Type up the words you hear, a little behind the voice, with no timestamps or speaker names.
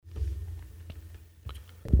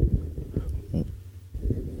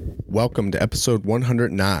Welcome to episode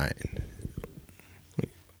 109.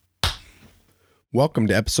 Welcome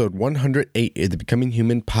to episode 108 of the Becoming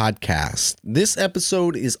Human podcast. This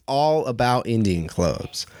episode is all about Indian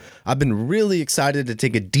clubs. I've been really excited to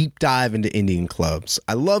take a deep dive into Indian clubs.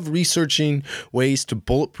 I love researching ways to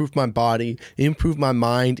bulletproof my body, improve my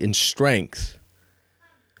mind and strength,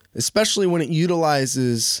 especially when it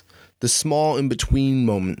utilizes the small in-between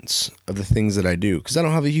moments of the things that I do, because I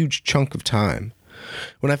don't have a huge chunk of time.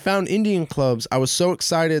 When I found Indian clubs, I was so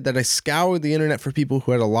excited that I scoured the internet for people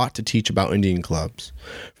who had a lot to teach about Indian clubs,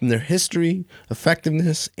 from their history,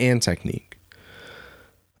 effectiveness, and technique.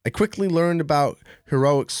 I quickly learned about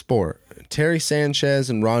Heroic Sport, Terry Sanchez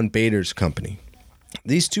and Ron Bader's company.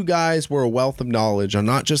 These two guys were a wealth of knowledge on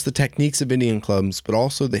not just the techniques of Indian clubs, but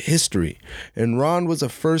also the history, and Ron was a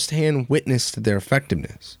first-hand witness to their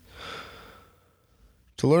effectiveness.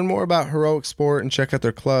 To learn more about Heroic Sport and check out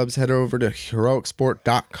their clubs, head over to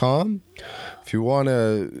heroicsport.com. If you want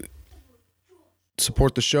to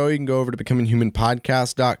support the show, you can go over to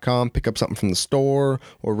becominghumanpodcast.com, pick up something from the store,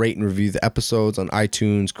 or rate and review the episodes on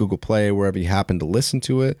iTunes, Google Play, wherever you happen to listen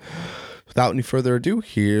to it. Without any further ado,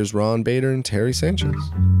 here's Ron Bader and Terry Sanchez.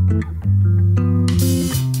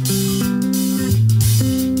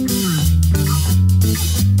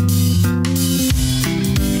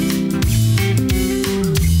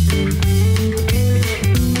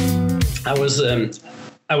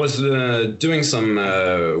 I was doing some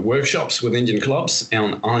workshops with Indian clubs,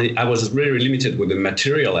 and I was really limited with the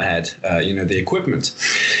material I had, the equipment.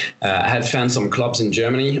 I had found some clubs in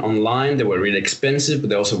Germany online. They were really expensive, but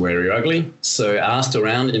they also were very ugly. So I asked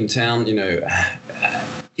around in town,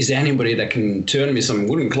 is there anybody that can turn me some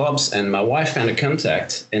wooden clubs? And my wife found a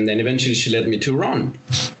contact, and then eventually she led me to Ron.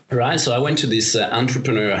 Right, so I went to this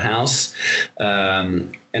entrepreneur house,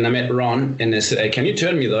 and I met Ron, and I said, hey, can you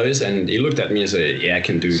turn me those? And he looked at me and said, yeah, I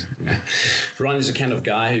can do. Ron is the kind of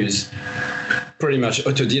guy who's pretty much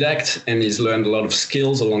autodidact, and he's learned a lot of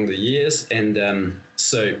skills along the years. And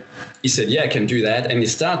so he said, yeah, I can do that. And he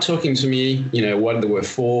started talking to me, what they were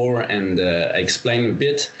for, and I explained a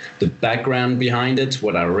bit the background behind it,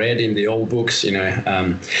 what I read in the old books,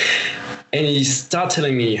 and he started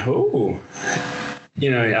telling me,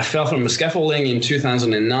 I fell from a scaffolding in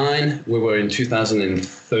 2009. We were in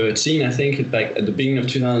 2013, I think, back at the beginning of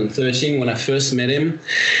 2013 when I first met him.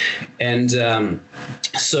 And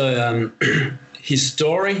his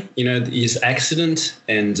story, his accident,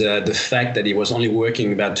 and the fact that he was only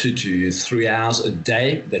working about 2 to 3 hours a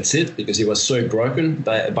day. That's it, because he was so broken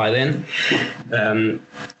by then.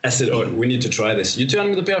 I said, we need to try this. You turn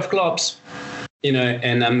me the pair of clubs.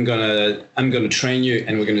 And I'm gonna train you,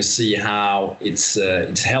 and we're gonna see how it's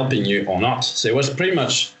helping you or not. So it was pretty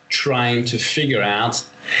much trying to figure out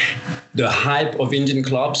the hype of Indian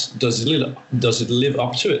clubs. Does it live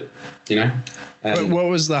up to it? What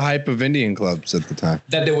was the hype of Indian clubs at the time?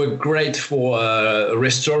 That they were great for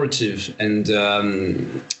restorative and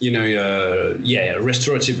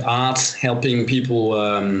restorative arts, helping people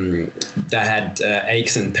that had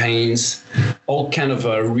aches and pains, all kind of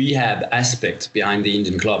a rehab aspect behind the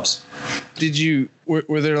Indian clubs.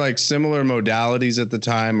 Were there like similar modalities at the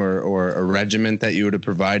time, or a regimen that you would have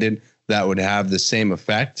provided that would have the same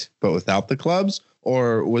effect but without the clubs,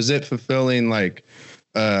 or was it fulfilling like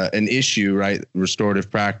an issue, right?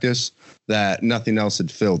 Restorative practice that nothing else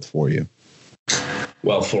had filled for you?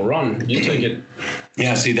 Well, for Ron, you take it.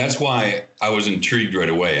 Yeah, see, that's why I was intrigued right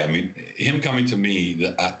away. I mean, him coming to me,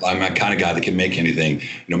 I'm that kind of guy that can make anything.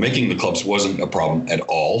 Making the clubs wasn't a problem at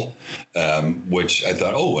all, which I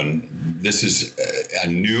thought, and this is a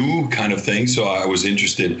new kind of thing. So I was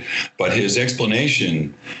interested. But his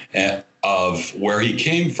explanation of where he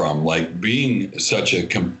came from, like being such a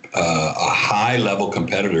high level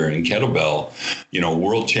competitor in kettlebell,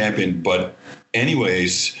 world champion, but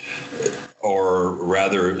anyways, or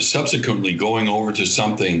rather subsequently going over to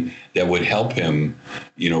something that would help him,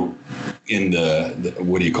 in the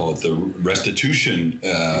what do you call it, the restitution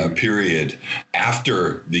period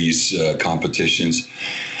after these competitions.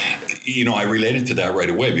 I related to that right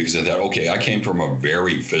away, because I thought, okay, I came from a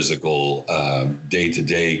very physical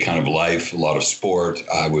day-to-day kind of life, a lot of sport.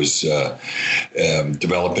 I was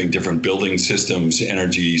developing different building systems,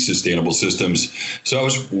 energy, sustainable systems. So I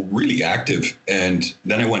was really active, and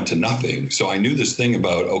then I went to nothing. So I knew this thing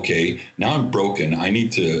about, okay, now I'm broken. I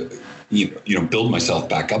need to, build myself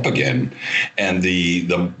back up again. And the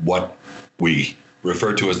what we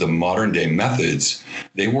refer to as the modern day methods,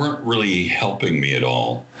 they weren't really helping me at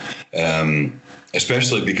all.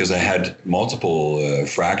 Especially because I had multiple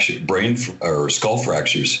brain or skull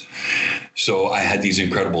fractures. So I had these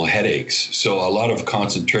incredible headaches. So a lot of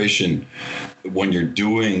concentration when you're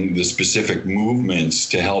doing the specific movements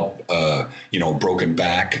to help, broken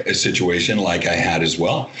back a situation like I had as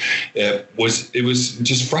well. It was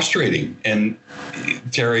just frustrating. And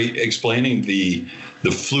Terry explaining the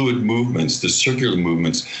fluid movements, the circular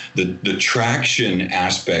movements, the traction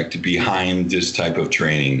aspect behind this type of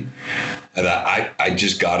training. And I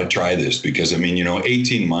just got to try this because,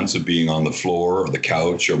 18 months of being on the floor or the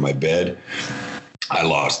couch or my bed, I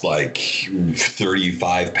lost like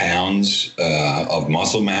 35 pounds of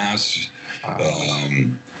muscle mass.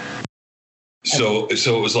 So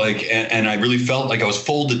it was like, and I really felt like I was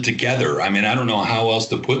folded together. I don't know how else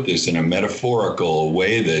to put this in a metaphorical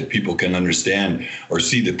way that people can understand or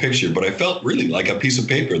see the picture, but I felt really like a piece of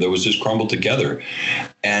paper that was just crumbled together.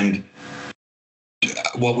 And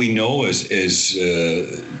what we know is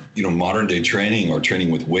modern day training or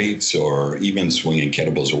training with weights or even swinging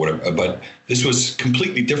kettlebells or whatever, but this was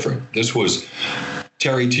completely different. This was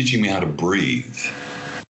Terry teaching me how to breathe,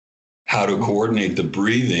 how to coordinate the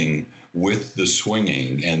breathing with the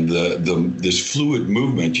swinging and this fluid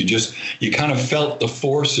movement. You kind of felt the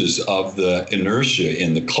forces of the inertia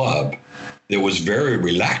in the club. That was very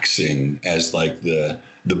relaxing as like the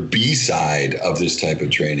B side of this type of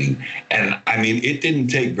training. And it didn't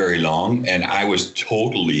take very long, and I was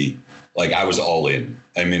totally I was all in.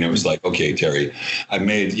 It was like, okay, Terry, I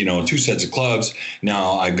made, 2 sets of clubs.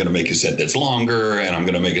 Now I'm going to make a set that's longer, and I'm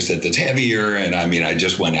going to make a set that's heavier. And I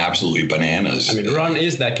just went absolutely bananas. Ron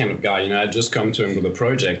is that kind of guy. I just come to him with a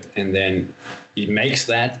project, and then he makes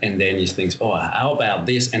that, and then he thinks, oh, how about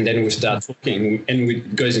this? And then we start talking, and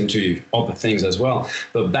it goes into other things as well.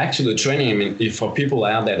 But back to the training, if for people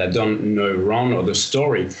out there that don't know Ron or the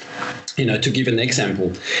story, to give an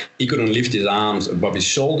example, he couldn't lift his arms above his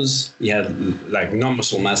shoulders. He had no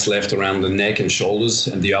muscle mass left around the neck and shoulders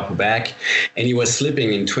and the upper back, and he was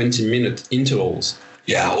sleeping in 20-minute intervals.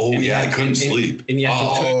 Yeah. Oh, I couldn't sleep. And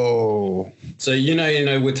so,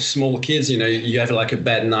 with small kids, you have a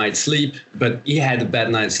bad night's sleep, but he had a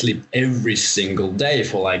bad night's sleep every single day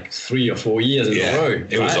for 3 or 4 years in a row.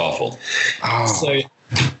 It was awful. Oh. So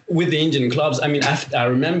with the Indian clubs, I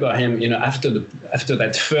remember him, after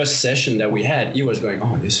that first session that we had, he was going,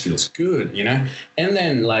 oh, this feels good, And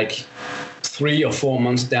then 3 or 4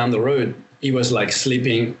 months down the road, he was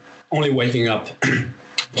sleeping, only waking up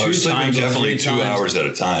I was sleeping definitely 2 hours at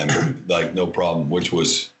a time, no problem, which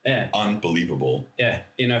was unbelievable. Yeah,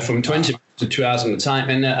 from 20 to 2 hours at a time.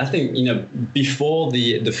 And I think, before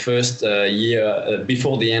the first year,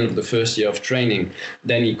 before the end of the first year of training,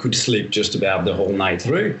 then he could sleep just about the whole night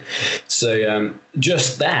through. So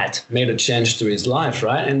just that made a change to his life,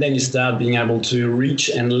 right? And then he started being able to reach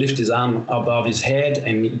and lift his arm above his head,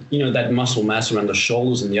 and, that muscle mass around the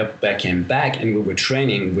shoulders and the upper back came back, and we were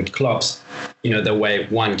training with clubs, that weigh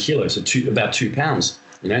 1 kilo, so about 2 pounds.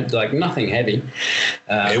 Nothing heavy.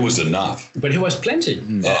 It was enough. But it was plenty.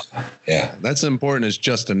 Yeah. That's important. It's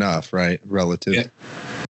just enough, right? Relative. Yeah.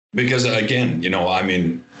 Because again,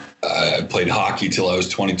 I played hockey till I was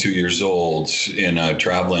 22 years old in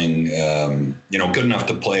traveling, good enough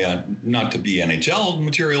to play on, not to be NHL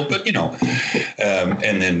material, but,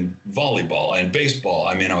 and then volleyball and baseball.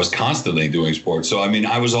 I was constantly doing sports. So, I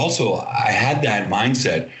had that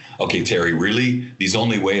mindset. Okay, Terry, really? These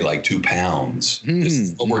only weigh 2 pounds. This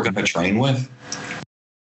is what we're going to train with?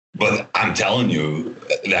 But I'm telling you,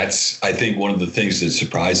 that's, I think, one of the things that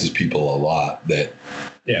surprises people a lot, that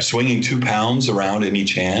swinging 2 pounds around in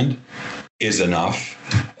each hand is enough,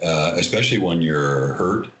 especially when you're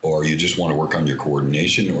hurt or you just want to work on your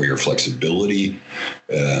coordination or your flexibility.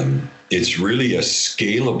 It's really a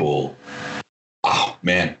scalable. Oh,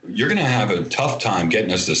 man, you're going to have a tough time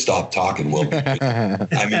getting us to stop talking, Will.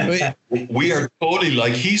 We are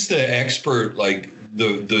totally he's the expert,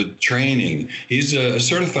 the training. He's a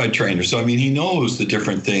certified trainer. So, he knows the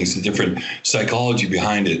different things, the different psychology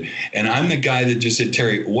behind it. And I'm the guy that just said,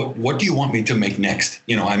 Terry, what do you want me to make next?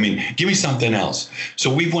 Give me something else.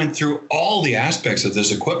 So we went through all the aspects of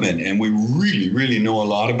this equipment, and we really, really know a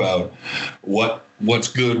lot about what's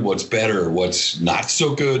good, what's better, what's not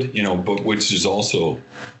so good, but which has also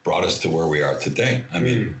brought us to where we are today.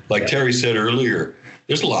 Terry said earlier,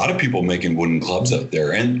 there's a lot of people making wooden clubs out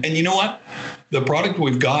there. And you know what? The product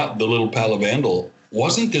we've got, the little Palavandel,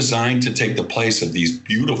 wasn't designed to take the place of these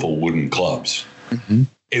beautiful wooden clubs. Mm-hmm.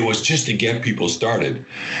 It was just to get people started.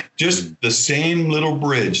 Just the same little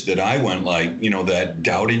bridge that I went that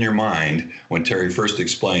doubt in your mind when Terry first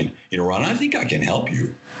explained, Ron, I think I can help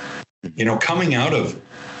you. Coming out of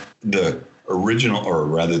the original, or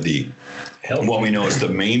rather what we know is the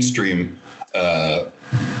mainstream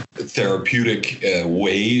therapeutic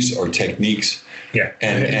ways or techniques. Yeah,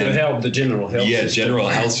 and the general health. Yeah, system. general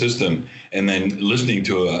health system, and then listening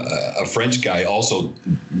to a French guy also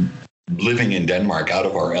living in Denmark out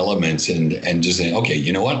of our elements, and just saying, okay,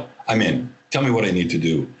 you know what, I'm in. Tell me what I need to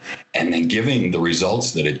do, and then giving the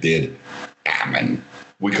results that it did. Man,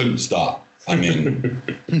 we couldn't stop. I mean,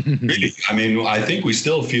 really, I mean, I think we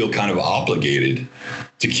still feel kind of obligated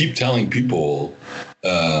to keep telling people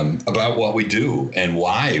about what we do and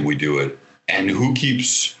why we do it, and who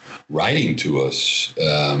keeps writing to us.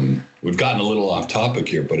 We've gotten a little off topic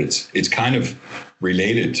here, but it's kind of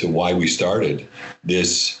related to why we started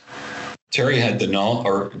this. Terry had the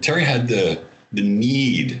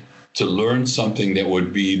need to learn something that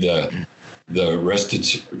would be the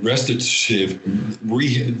restorative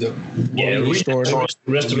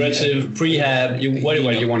prehab,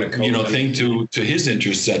 whatever you want to call it. Thing to his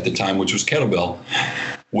interests at the time, which was kettlebell,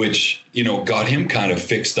 which, got him kind of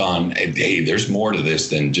fixed on, hey, there's more to this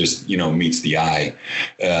than just, meets the eye.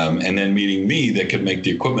 And then meeting me that could make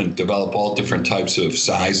the equipment develop all different types of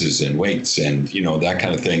sizes and weights and, that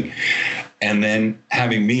kind of thing. And then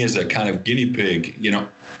having me as a kind of guinea pig,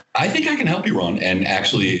 I think I can help you, Ron, and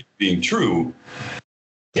actually being true.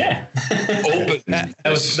 Yeah. Open. that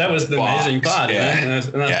was the amazing part.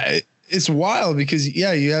 Yeah. It's wild because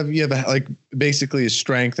you have like basically a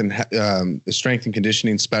strength and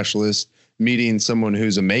conditioning specialist meeting someone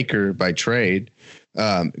who's a maker by trade,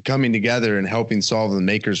 coming together and helping solve the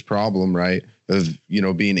maker's problem, right? Of,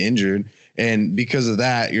 being injured. And because of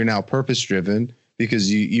that, you're now purpose driven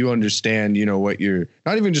because you understand, what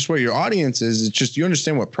not even just what your audience is, it's just you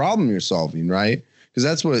understand what problem you're solving, right? Because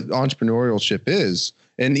that's what entrepreneurship is.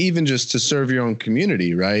 And even just to serve your own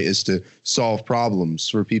community, right, is to solve problems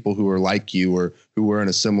for people who are like you or who are in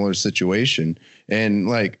a similar situation. And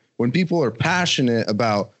like when people are passionate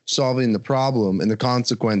about solving the problem and the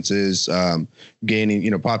consequences,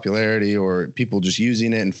 gaining, popularity or people just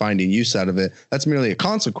using it and finding use out of it, that's merely a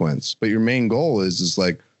consequence. But your main goal is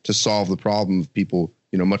like to solve the problem of people,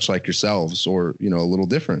 much like yourselves or, a little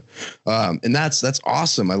different. And that's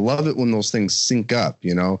awesome. I love it when those things sync up,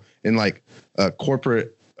 and like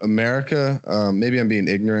corporate America, maybe I'm being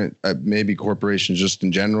ignorant, maybe corporations just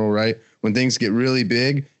in general, right? When things get really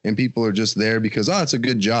big and people are just there because, it's a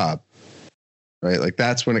good job, right? Like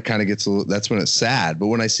that's when it kind of gets that's when it's sad. But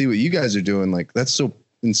when I see what you guys are doing, like that's so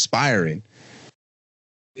inspiring.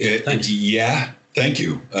 Yeah, thank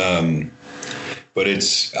you. But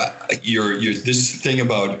it's you're this thing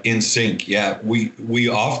about in sync. Yeah, we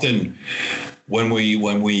often when we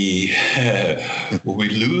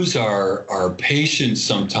lose our patience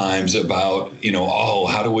sometimes about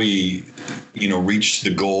how do we reach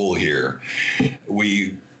the goal here.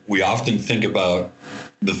 We often think about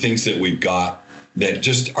the things that we've got that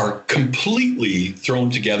just are completely thrown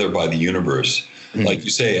together by the universe. Mm-hmm. Like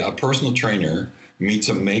you say, a personal trainer meets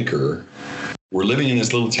a maker. We're living in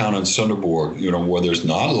this little town in Sønderborg, where there's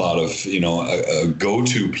not a lot of,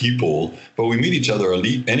 go-to people, but we meet each other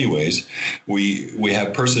anyways. We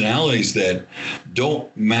have personalities that don't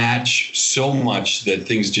match so much that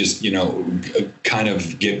things just, kind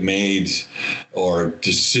of get made or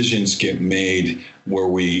decisions get made where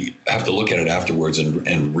we have to look at it afterwards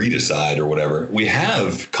and redecide or whatever. We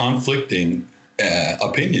have conflicting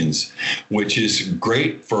opinions, which is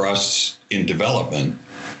great for us in development.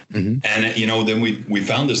 Mm-hmm. And then we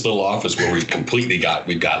found this little office where we've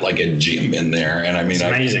got like a gym in there, and I mean, it's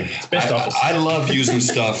amazing. It's best office. I love using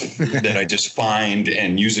stuff that I just find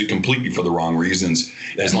and use it completely for the wrong reasons,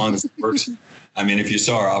 as long as it works. I mean, if you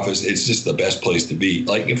saw our office, it's just the best place to be.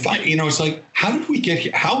 Like, it's like, how did we get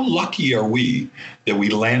here? How lucky are we that we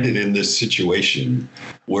landed in this situation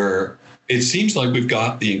where it seems like we've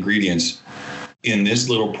got the ingredients in this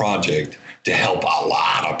little project to help a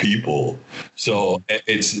lot of people. So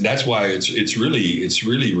that's why it's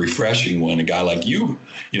really refreshing when a guy like you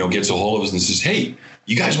gets a hold of us and says, hey,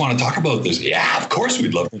 you guys want to talk about this? Yeah, of course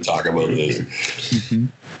we'd love to talk about this. Mm-hmm.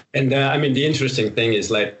 And I mean, the interesting thing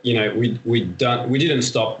is like, we didn't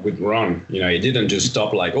stop with Ron. It didn't just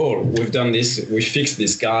stop like, oh, we've done this, we fixed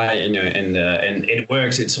this guy, and it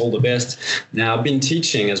works. It's all the best. Now I've been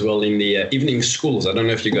teaching as well in the evening schools. I don't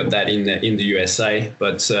know if you got that in the USA,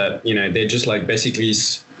 but they're just like basically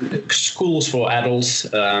schools for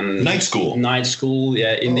adults. Night school.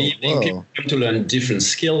 Yeah. In the evening, people come to learn different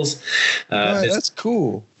skills. That's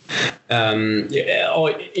cool.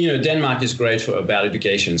 Denmark is great about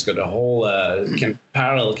education. It's got a whole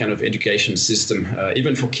parallel kind of education system,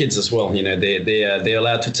 even for kids as well. They're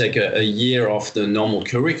allowed to take a year off the normal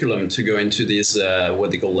curriculum to go into these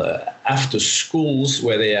what they call after schools,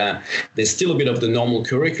 where there's still a bit of the normal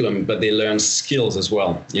curriculum, but they learn skills as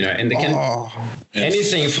well. And they can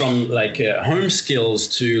anything from like home skills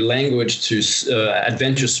to language to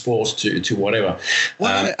adventure sports to whatever.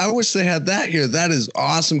 Well, I wish they had that here. That is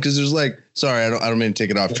awesome, because there's sorry, I don't mean to take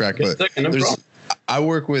it off track, but I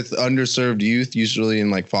work with underserved youth, usually in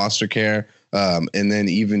like foster care, and then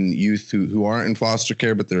even youth who aren't in foster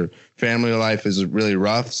care, but their family life is really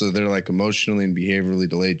rough. So they're like emotionally and behaviorally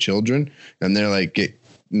delayed children, and they're like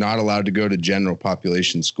not allowed to go to general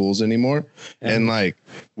population schools anymore. Yeah. And like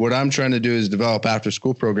what I'm trying to do is develop after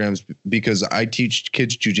school programs, because I teach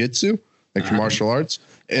kids jujitsu, like for martial arts.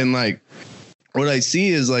 And like what I see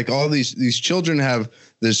is like all these children have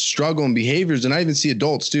this struggle and behaviors, and I even see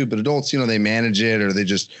adults too, but adults, they manage it, or they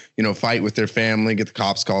just, fight with their family, get the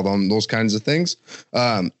cops called on, those kinds of things.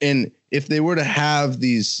 And if they were to have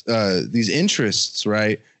these interests,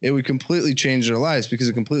 right, it would completely change their lives, because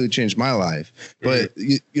it completely changed my life. But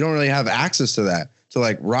you don't really have access to that. To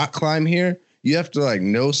like rock climb here, you have to like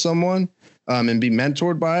know someone and be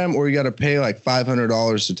mentored by them, or you got to pay like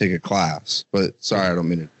 $500 to take a class. But sorry, I don't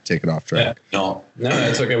mean to take it off track. Yeah. No,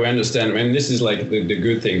 it's okay. We understand. I mean, this is like the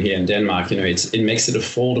good thing here in Denmark. It makes it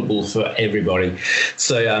affordable for everybody.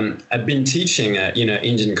 So I've been teaching,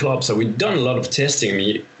 Indian clubs. So we've done a lot of testing. I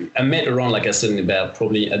mean, I met around, like I said, about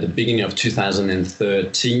probably at the beginning of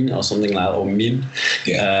 2013 or something like that, or mid.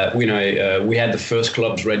 Yeah. We had the first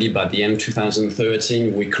clubs ready by the end of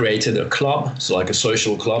 2013. We created a club, so like a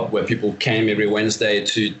social club where people came every Wednesday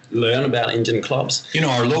to learn about Indian clubs.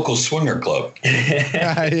 Our local swinger club.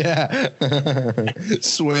 Yeah.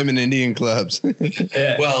 Swim in Indian clubs.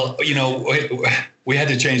 Yeah. Well, we had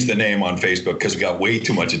to change the name on Facebook because we got way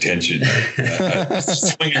too much attention.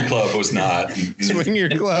 Swinger Club was not. Swinger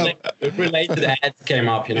Club. Related ads came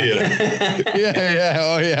up, Yeah. Yeah.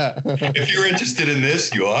 Oh, yeah. If you're interested in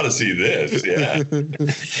this, you ought to see this. Yeah.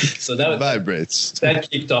 So that vibrates. That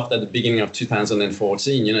kicked off at the beginning of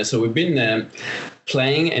 2014. So we've been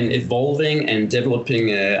playing and evolving and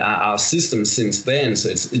developing our system since then. So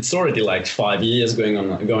it's already like 5 years, going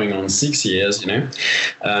on 6 years.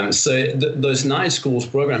 So those night schools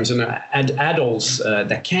programs, had adults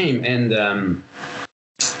that came and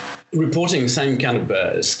reporting the same kind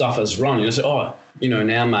of stuff as Ron.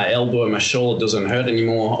 Now my elbow and my shoulder doesn't hurt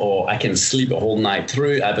anymore, or I can sleep a whole night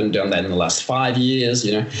through. I haven't done that in the last 5 years,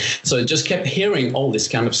 So I just kept hearing all this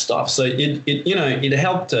kind of stuff. So it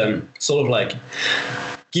helped sort of like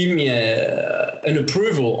give me an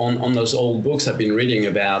approval on those old books I've been reading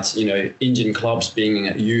about, Indian clubs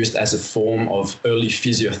being used as a form of early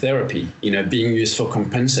physiotherapy, being used for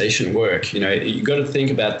compensation work. You got to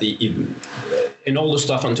think about and all the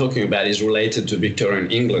stuff I'm talking about is related to Victorian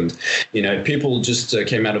England. People just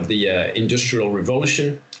came out of the Industrial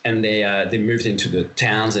Revolution, and they moved into the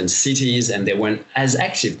towns and cities, and they weren't as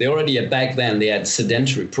active. They already, back then, they had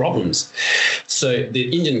sedentary problems. So the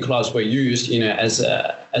Indian clubs were used,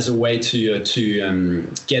 as a way to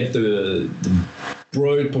get the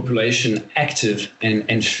broad population active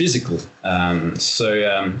and physical. So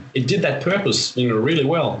it did that purpose, really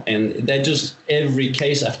well. And they just, every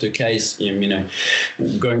case after case,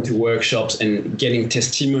 going to workshops and getting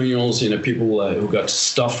testimonials, people who got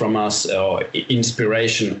stuff from us, or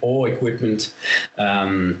inspiration or equipment.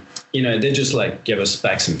 They just like gave us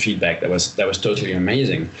back some feedback that was totally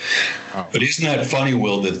amazing. But isn't that funny,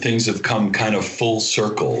 Will, that things have come kind of full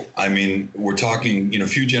circle? I mean, we're talking, a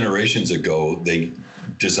few generations ago, they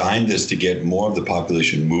designed this to get more of the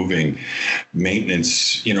population moving,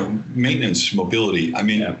 maintenance, mobility. I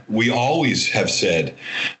mean, We always have said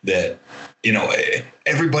that,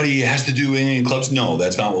 everybody has to do Indian clubs. No,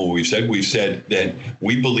 that's not what we've said. We've said that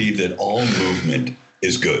we believe that all movement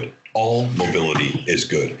is good. All mobility is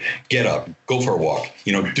good. Get up, go for a walk.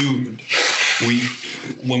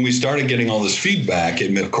 When we started getting all this feedback,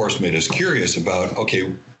 it of course made us curious about,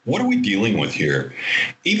 okay, what are we dealing with here?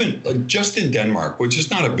 Even just in Denmark, which is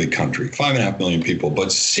not a big country, 5.5 million people, but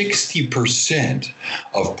 60%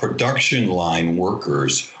 of production line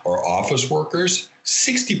workers or office workers,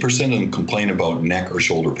 60% of them complain about neck or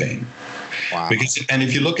shoulder pain. Wow. And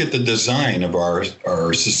if you look at the design of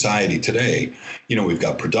our society today, we've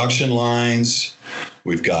got production lines,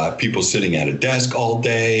 we've got people sitting at a desk all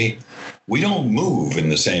day. We don't move in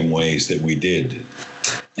the same ways that we did,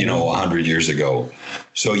 100 years ago.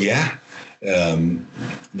 So,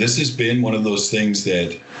 this has been one of those things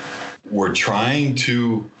that we're trying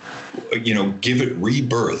to, give it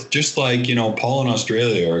rebirth, just like, Paul in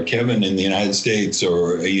Australia or Kevin in the United States,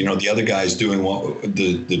 or, the other guys doing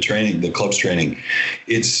the training, the clubs training.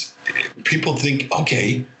 It's people think,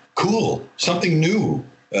 okay, cool, something new.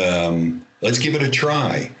 Let's give it a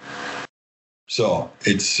try. So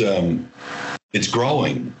it's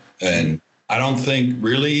growing, and I don't think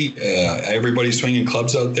really everybody swinging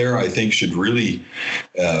clubs out there, I think, should really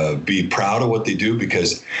be proud of what they do,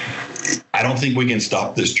 because I don't think we can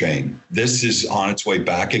stop this train. This is on its way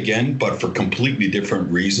back again, but for completely different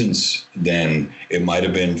reasons than it might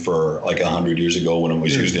have been for like 100 years ago, when it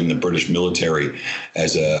was used in the British military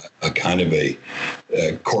as a kind of a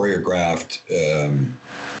choreographed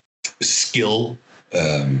skill.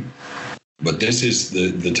 But this is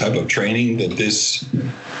the type of training that this,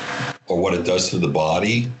 or what it does to the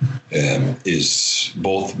body, is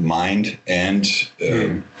both mind and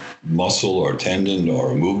muscle or tendon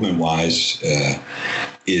or movement wise,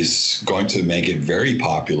 is going to make it very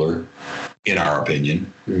popular, in our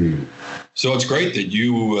opinion. So it's great that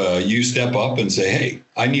you step up and say, hey,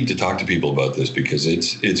 I need to talk to people about this, because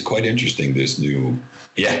it's quite interesting, this new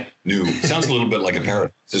sounds a little bit like a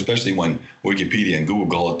paradox, especially when Wikipedia and Google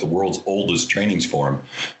call it the world's oldest training form.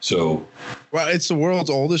 So, well, it's the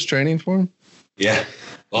world's oldest training form. Yeah.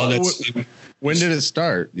 Well, that's when did it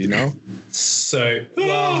start? So,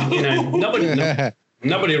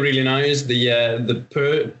 nobody really knows.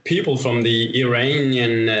 The people from the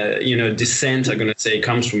Iranian, descent are going to say it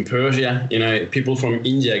comes from Persia. People from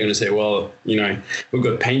India are going to say, well, we've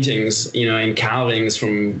got paintings, and carvings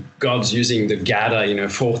from gods using the Gada,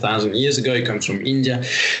 4,000 years ago. It comes from India.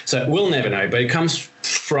 So we'll never know, but it comes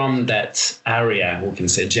from that area, we can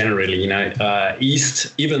say generally,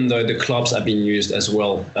 east, even though the clubs have been used as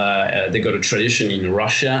well. They got a tradition in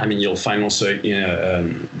Russia. I mean, you'll find also,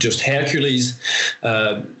 just Hercules,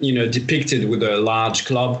 depicted with a large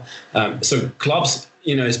club. So clubs,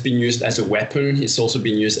 it's been used as a weapon. It's also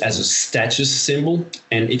been used as a status symbol.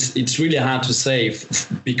 And it's really hard to say,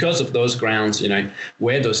 because of those grounds,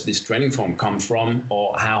 where does this training form come from,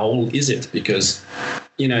 or how old is it? Because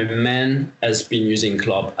man has been using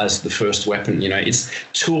club as the first weapon. Its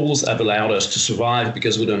tools have allowed us to survive,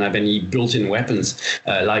 because we don't have any built-in weapons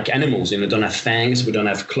like animals. Don't have fangs, we don't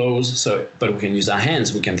have claws. But we can use our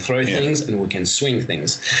hands. We can throw things, and we can swing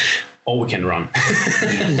things. Or we can run.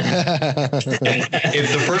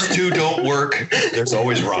 If the first two don't work, there's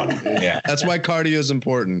always run. Yeah, that's why cardio is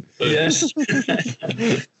important. Yes.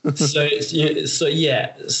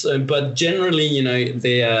 But generally,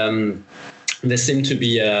 there seemed to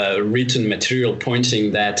be written material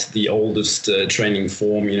pointing that the oldest training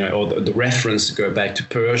form, or the reference go back to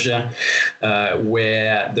Persia,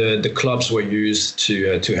 where the clubs were used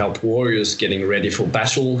to help warriors getting ready for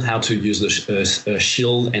battle, how to use a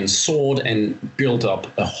shield and sword, and build up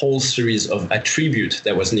a whole series of attributes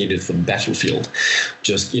that was needed for the battlefield.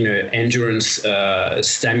 Just, endurance,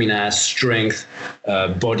 stamina, strength,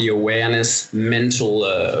 body awareness, mental,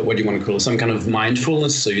 what do you want to call it? Some kind of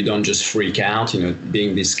mindfulness, so you don't just freak out.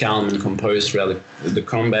 Being this calm and composed throughout the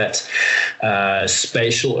combat,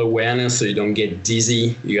 spatial awareness, so you don't get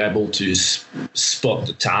dizzy, you're able to spot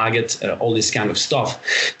the target, all this kind of stuff.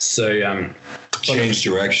 So change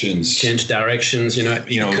directions,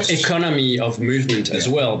 economy of movement as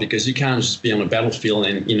well, because you can't just be on a battlefield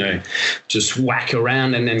and just whack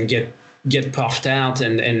around and then get puffed out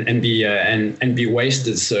and be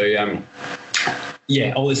wasted. So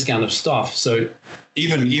all this kind of stuff. So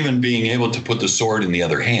even being able to put the sword in the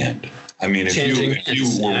other hand. I mean, if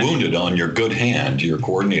you were wounded on your good hand, your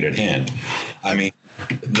coordinated hand, I mean,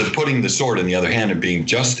 putting the sword in the other hand and being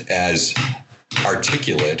just as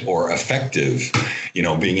articulate or effective,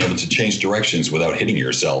 being able to change directions without hitting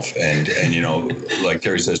yourself, and like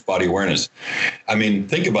Terry says, body awareness. I mean,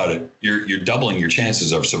 think about it. You're doubling your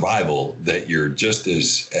chances of survival, that you're just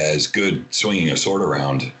as good swinging a sword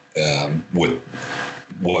around with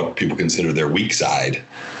what people consider their weak side.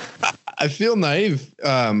 I feel naive,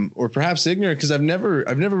 or perhaps ignorant, because I've never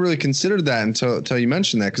really considered that until you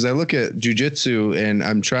mentioned that. Because I look at jujitsu and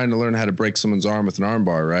I'm trying to learn how to break someone's arm with an arm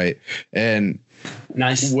bar, right? And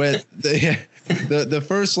nice. With the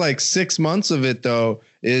first like 6 months of it though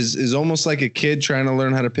is almost like a kid trying to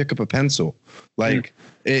learn how to pick up a pencil. Like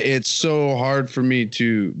it's so hard for me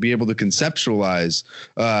to be able to conceptualize,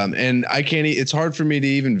 and I can't. It's hard for me to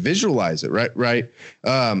even visualize it. Right.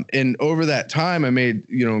 And over that time, I made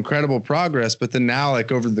incredible progress. But then now,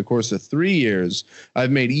 like over the course of 3 years,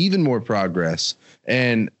 I've made even more progress.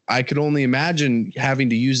 And I could only imagine having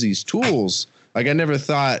to use these tools. Like I never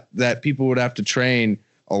thought that people would have to train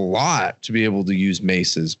a lot to be able to use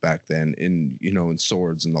maces back then in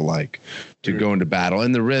swords and the like to go into battle.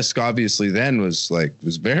 And the risk obviously then was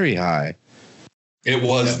very high. It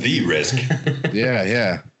was the risk.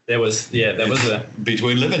 Yeah. That was a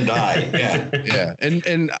between live and die. Yeah. Yeah.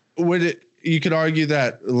 And you could argue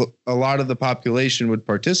that a lot of the population would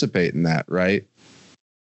participate in that, right?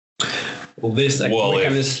 Well, we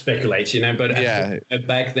can just speculate, but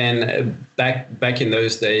back then, back in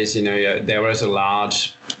those days, there was a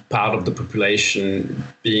large part of the population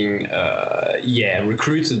being,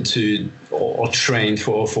 recruited to or trained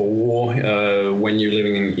for war when you're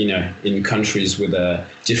living in countries with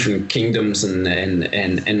different kingdoms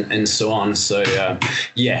and so on. So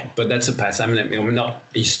but that's a past. I mean, I'm not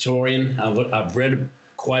a historian. I've read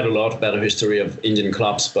quite a lot about the history of Indian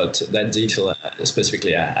clubs, but that detail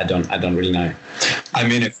specifically, I don't really know. I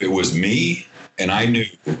mean, if it was me and I knew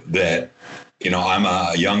that, I'm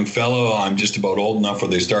a young fellow, I'm just about old enough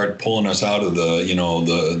where they start pulling us out of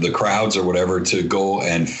the crowds or whatever to go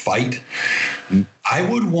and fight, I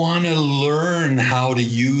would want to learn how to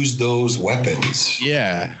use those weapons.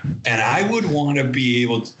 Yeah. And I would want to be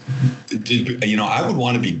able to, I would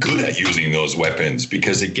want to be good at using those weapons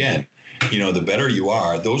because, again, the better you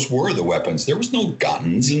are, those were the weapons. There was no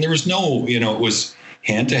guns and there was no, it was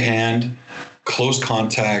hand-to-hand, close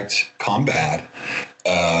contact combat.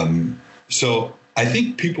 So I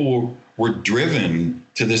think people were driven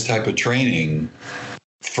to this type of training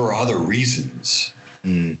for other reasons.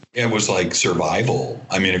 It was like survival.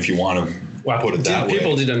 I mean, if you want to put it that way.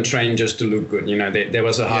 People didn't train just to look good. There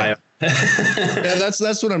was a higher. Yeah,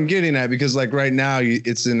 that's what I'm getting at, because like right now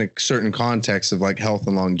it's in a certain context of like health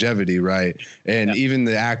and longevity, right? And even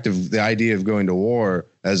the idea of going to war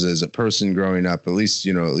as a person growing up, at least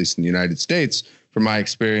in the United States, from my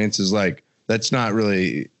experience, is like that's not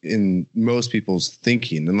really in most people's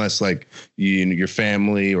thinking unless like your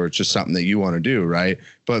family or it's just something that you want to do, right?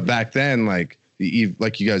 But back then, like you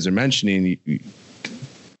guys are mentioning,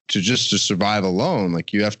 to survive alone,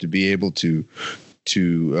 like you have to be able to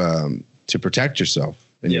protect yourself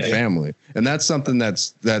and your family. And that's something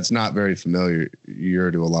that's not very familiar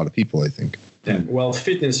to a lot of people, I think. Yeah. Well,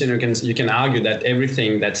 fitness, you can argue that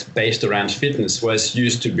everything that's based around fitness was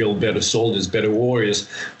used to build better soldiers, better warriors,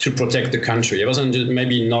 to protect the country. It wasn't just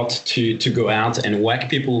maybe not to go out and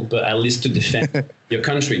whack people, but at least to defend your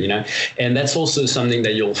country, And that's also something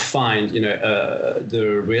that you'll find,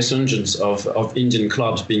 the resurgence of Indian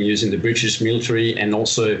clubs being used in the British military, and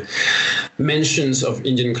also mentions of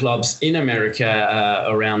Indian clubs in America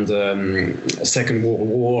around the Second World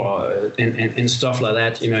War and stuff like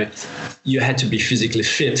that. You had to be physically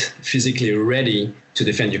fit, physically ready to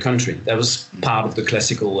defend your country. That was part of the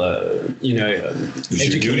classical,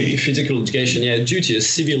 physical education. Duty, a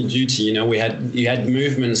civil duty. You had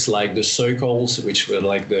movements like the Sokols, which were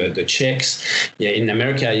like the Czechs. Yeah, in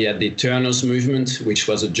America, you had the Turner's movement, which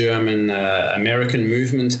was a German American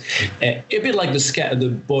movement. A bit like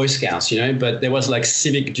the Boy Scouts, But there was like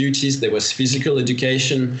civic duties. There was physical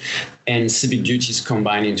education and civic duties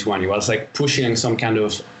combined into one. It was like pushing some kind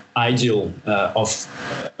of ideal of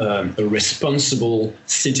a responsible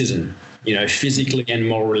citizen, physically and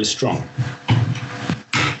morally strong.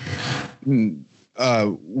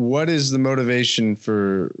 What is the motivation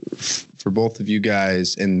for both of you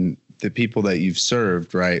guys and the people that you've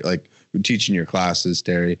served, right? Like teaching your classes,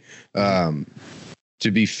 Terry,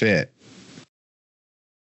 to be fit?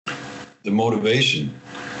 The motivation.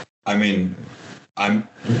 I mean,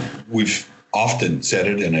 we've often said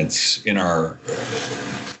it, and it's in our,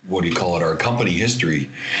 our company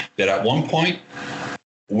history, that at one point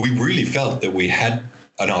we really felt that we had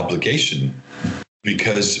an obligation,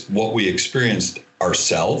 because what we experienced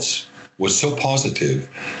ourselves was so positive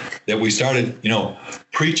that we started,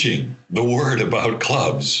 preaching the word about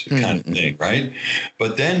clubs kind of thing, right?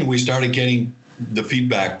 But then we started getting the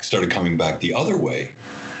feedback started coming back the other way,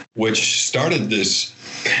 which started this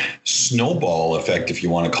snowball effect, if you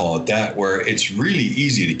want to call it that, where it's really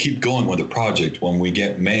easy to keep going with a project when we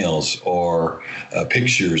get mails or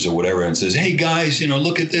pictures or whatever, and says, "Hey guys,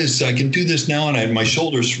 look at this, I can do this now, and my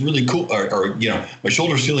shoulder's really cool," or my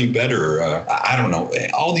shoulder's feeling better. I don't know,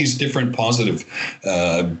 all these different positive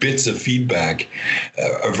bits of feedback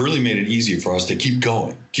have really made it easier for us to keep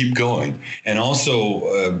going, and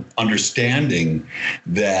also understanding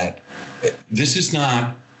that this is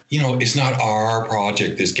not, it's not our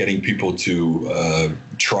project that's getting people to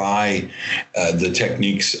try the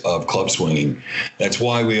techniques of club swinging. That's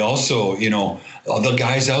why we also, the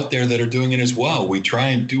guys out there that are doing it as well, we try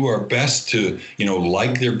and do our best to,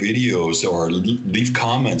 like their videos or leave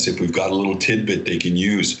comments if we've got a little tidbit they can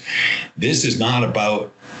use. This is not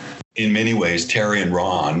about in many ways, Terry and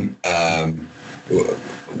Ron,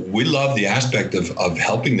 we love the aspect of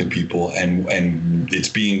helping the people, and it's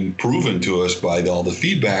being proven to us by all the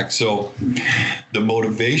feedback. So the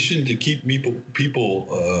motivation to keep people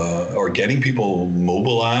or getting people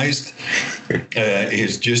mobilized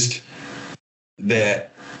is just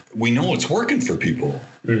that we know it's working for people.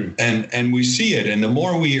 And we see it. And the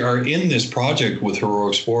more we are in this project with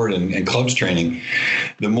Heroic Sport and clubs training,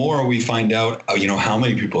 the more we find out, how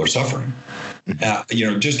many people are suffering.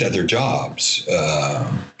 Just at their jobs,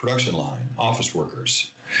 production line, office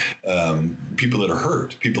workers, people that are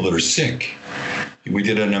hurt, people that are sick. We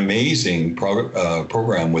did an amazing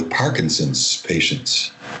program with Parkinson's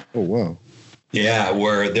patients. Oh, wow. Yeah,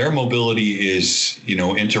 where their mobility is,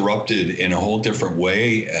 interrupted in a whole different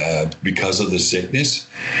way because of the sickness.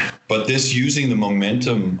 But this using the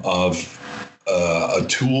momentum of a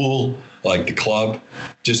tool like the club,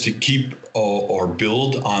 just to keep or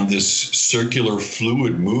build on this circular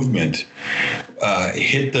fluid movement,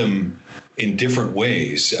 hit them in different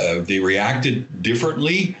ways. They reacted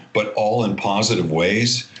differently, but all in positive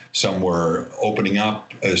ways. Some were opening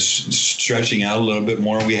up, stretching out a little bit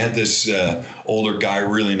more. We had this older guy,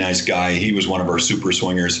 really nice guy. He was one of our super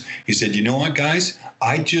swingers. He said, "You know what, guys?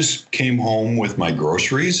 I just came home with my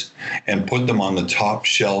groceries and put them on the top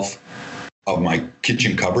shelf of my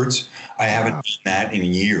kitchen cupboards. I haven't done that in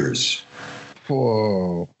years."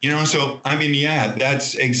 Whoa. So,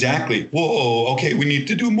 that's exactly, whoa, okay, we need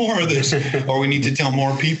to do more of this, or we need to tell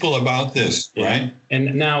more people about this, right?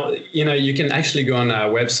 And now, you can actually go on our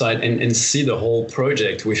website and see the whole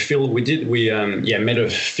project. We made a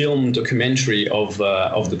film documentary of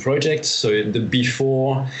the project. So the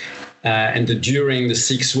before, and the during the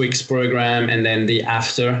 6 weeks program, and then the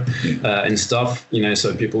after and stuff,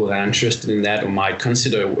 so people who are interested in that or might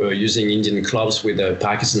consider using Indian clubs with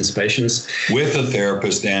Parkinson's patients. With a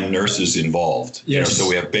therapist and nurses involved. Yes. So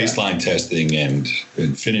we have baseline testing and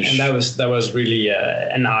finish. And that was really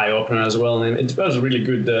an eye-opener as well. And it was a really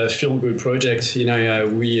good, feel-good project.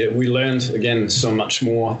 We learned, again, so much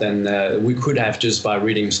more than we could have just by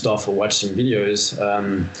reading stuff or watching videos.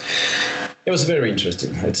 It was very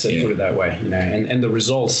interesting, I'd say, put it that way, and the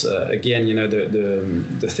results, again,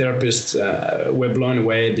 the therapists were blown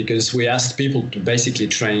away because we asked people to basically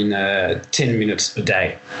train 10 minutes a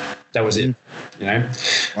day. That was it,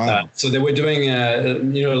 Wow. So they were doing, a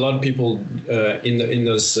lot of people in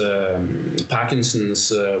those Parkinson's,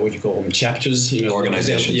 what do you call them, chapters,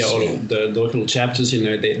 organizations, the local chapters,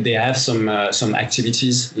 they have some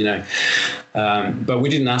activities, but we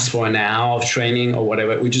didn't ask for an hour of training or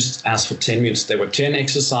whatever. We just asked for 10 minutes. There were 10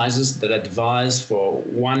 exercises that advised for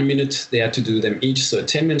 1 minute. They had to do them each. So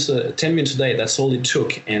 10 minutes a day, that's all it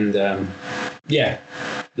took. And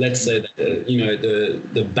let's say that,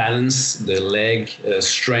 the balance, the leg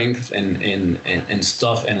strength and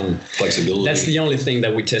stuff and flexibility. That's the only thing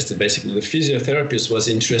that we tested. Basically, the physiotherapist was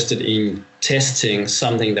interested in testing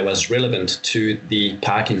something that was relevant to the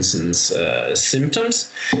Parkinson's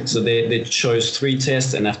symptoms. So they chose 3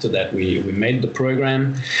 tests, and after that we made the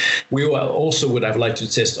program. We also would have liked to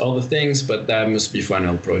test other things, but that must be for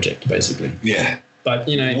another project, basically. Yeah. But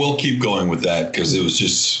we'll keep going with that because it was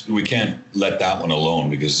just, we can't let that one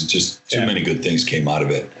alone because it's just too many good things came out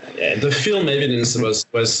of it. Yeah, the film evidence was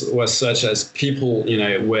such as people,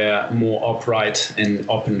 were more upright and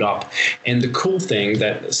opened up. And the cool thing,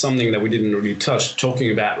 that something that we didn't really touch,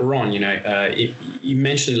 talking about Ron, he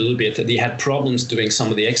mentioned a little bit that he had problems doing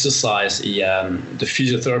some of the exercise the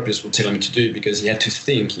physiotherapist would tell him to do because he had to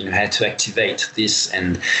think, had to activate this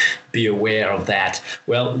and be aware of that.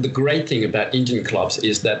 Well, the great thing about Indian clubs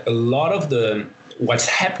is that a lot of what's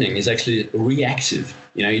happening is actually reactive.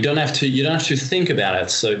 You don't have to think about it.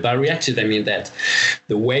 So by reactive, I mean that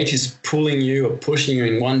the weight is pulling you or pushing you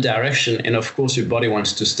in one direction, and of course your body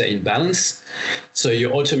wants to stay in balance. So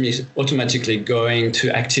you're automatically going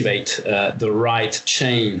to activate the right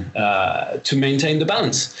chain to maintain the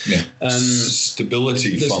balance. Yeah.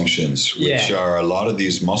 Stability functions, which are a lot of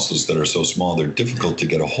these muscles that are so small, they're difficult to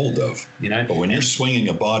get a hold of. But when you're swinging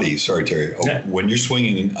a body, sorry, Terry, when you're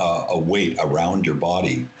swinging a weight around your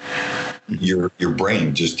body, your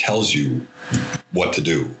brain just tells you what to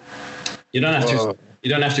do. You don't have to. You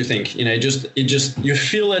don't have to think. You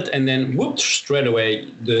feel it, and then whoops, straight away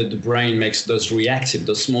the brain makes those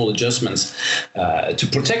small adjustments to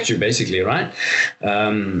protect you, basically, right?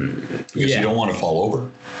 Because you don't want to fall over.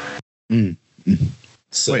 Mm.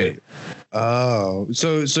 So, wait. Oh,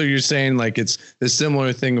 so you're saying like it's the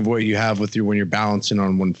similar thing of what you have with when you're balancing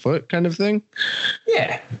on one foot kind of thing?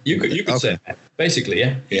 Yeah, you could say that. basically,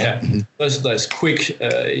 yeah. Yeah. Those quick,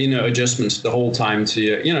 adjustments the whole time to,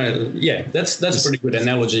 that's pretty good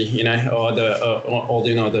analogy, or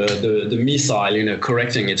the missile,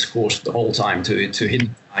 correcting its course the whole time to hit the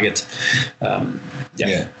target.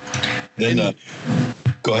 Then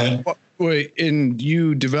go ahead. Wait, and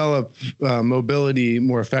you develop mobility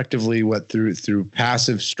more effectively, through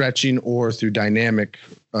passive stretching or through dynamic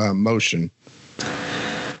motion?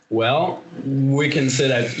 Well, we can say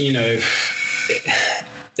that,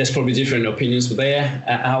 there's probably different opinions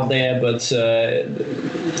out there, but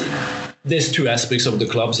there's two aspects of the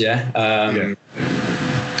clubs, You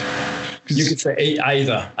could say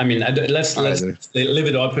either. I mean, let's leave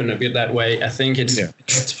it open a bit that way. I think it's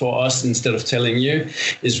best for us, instead of telling you,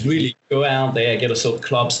 is really go out there, get yourself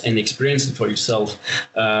clubs and experience it for yourself,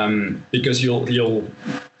 because you'll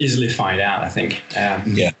easily find out, I think.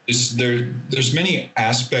 There's many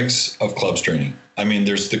aspects of clubs training. I mean,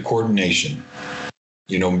 there's the coordination.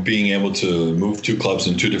 Being able to move two clubs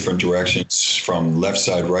in two different directions, from left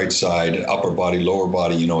side, right side, upper body, lower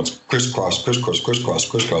body, it's crisscross, crisscross, crisscross,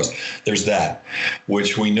 crisscross. There's that,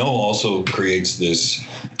 which we know also creates this,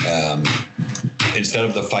 instead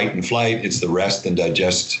of the fight and flight, it's the rest and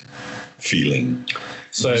digest feeling.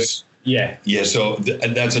 So, yeah. So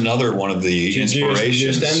that's another one of the inspirations. Do you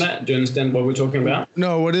understand that? Do you understand what we're talking about?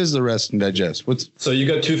 No, what is the rest and digest? So you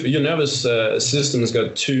got your nervous system's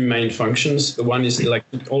got two main functions. The one is like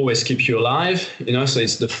always keep you alive, so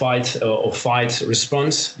it's the fight or fight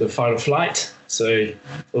response, the fight or flight. So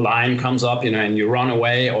a lion comes up, and you run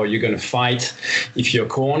away, or you're going to fight if you're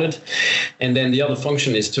cornered. And then the other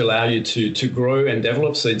function is to allow you to grow and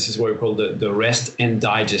develop. So this is what we call the rest and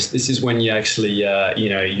digest. This is when you actually,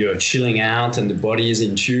 you're chilling out and the body is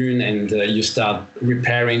in tune, and you start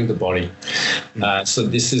repairing the body. So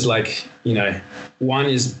this is like, one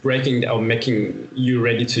is breaking or making you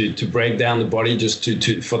ready to break down the body just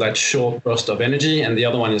to for that short burst of energy, and the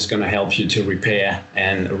other one is going to help you to repair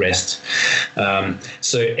and rest.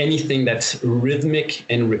 So anything that's rhythmic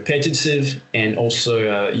and repetitive, and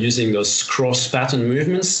also using those cross pattern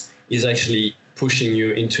movements, is actually pushing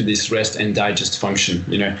you into this rest and digest function.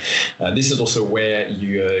 This is also where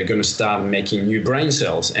you're going to start making new brain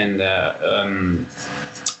cells and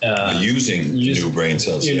using new brain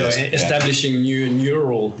cells, establishing new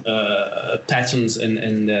neural patterns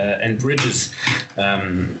and bridges.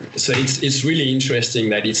 So it's really interesting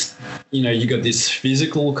that it's, you got this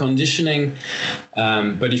physical conditioning,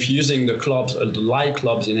 but if you're using the clubs, or the light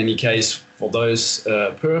clubs in any case, for those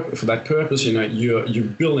for that purpose, you're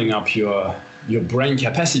building up your brain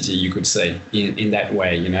capacity, you could say, in that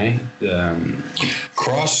way,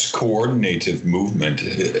 Cross-coordinative movement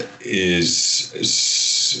is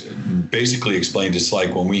basically explained. It's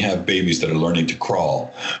like when we have babies that are learning to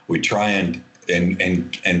crawl, we try and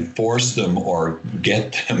force them or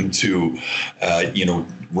get them to,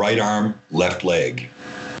 right arm, left leg.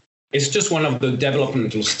 It's just one of the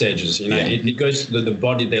developmental stages, It goes to the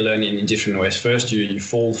body. They learn in different ways. First, you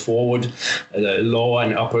fall forward, the lower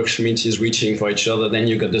and upper extremities reaching for each other. Then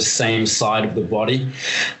you got the same side of the body,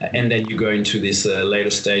 and then you go into this later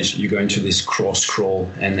stage. You go into this cross crawl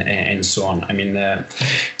and so on. I mean,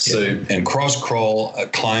 and cross crawl,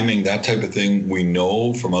 climbing, that type of thing, we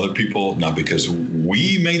know from other people, not because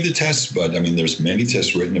we made the tests, but I mean, there's many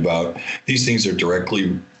tests written about these things are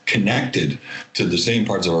directly connected to the same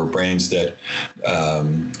parts of our brains that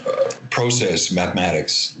process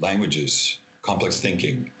mathematics, languages, complex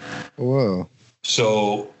thinking. Whoa.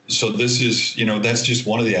 So this is, that's just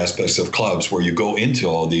one of the aspects of clubs, where you go into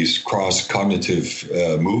all these cross-cognitive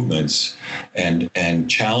movements and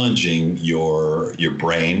challenging your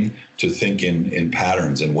brain to think in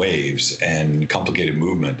patterns and waves and complicated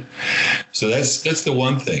movement. So that's the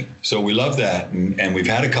one thing. So we love that, and we've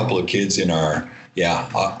had a couple of kids in our.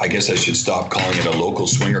 I guess I should stop calling it a local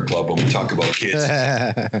swinger club when we talk about kids.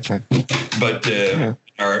 But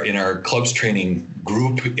in our clubs training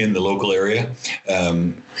group in the local area,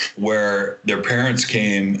 where their parents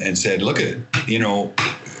came and said, look at,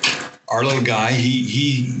 our little guy,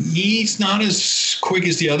 he's not as quick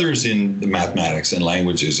as the others in the mathematics and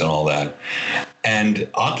languages and all that. And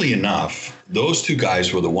oddly enough, those two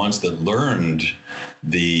guys were the ones that learned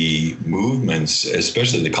the movements,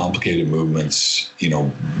 especially the complicated movements,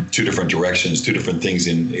 two different directions, two different things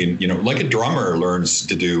in like a drummer learns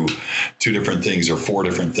to do two different things or four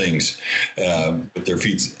different things with their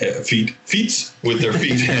feet with their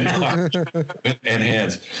feet and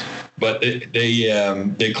hands. But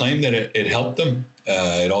they claim that it helped them.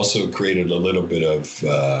 It also created a little bit of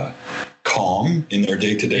calm in their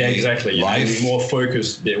day-to-day life. More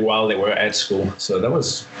focused while they were at school. So that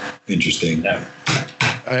was interesting. Yeah.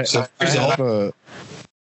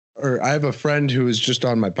 I have a friend who was just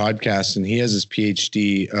on my podcast, and he has his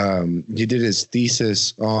PhD. He did his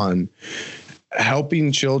thesis on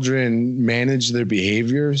helping children manage their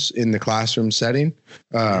behaviors in the classroom setting,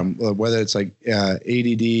 whether it's like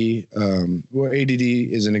ADD. Well, ADD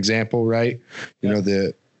is an example, right? You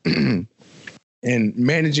know, and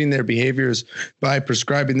managing their behaviors by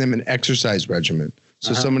prescribing them an exercise regimen.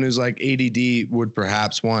 So someone who's like ADD would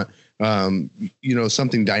perhaps want,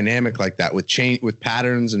 something dynamic like that with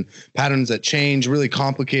patterns that change, really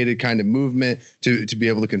complicated kind of movement to be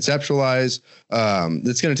able to conceptualize.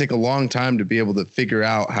 It's going to take a long time to be able to figure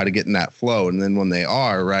out how to get in that flow. And then when they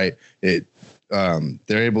are, right, they're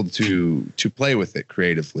able to play with it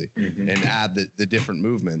creatively and add the different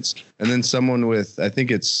movements. And then someone with, I think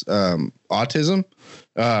it's autism,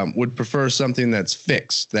 would prefer something that's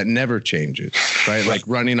fixed, that never changes, right? Like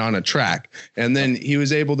running on a track. And then he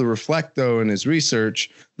was able to reflect, though, in his research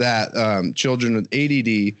that children with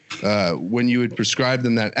ADD, when you would prescribe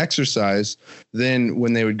them that exercise, then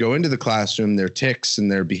when they would go into the classroom, their tics and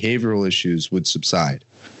their behavioral issues would subside.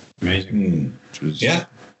 Amazing. Yeah.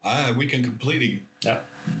 We can completely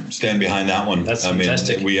stand behind that one. That's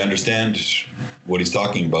fantastic. We understand what he's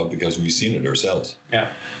talking about because we've seen it ourselves.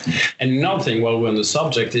 Yeah. And another thing while we're on the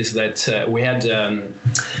subject is that we had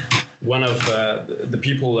one of the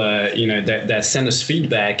people, that sent us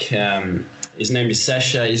feedback. His name is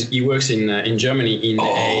Sasha. He works in Germany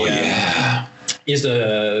he's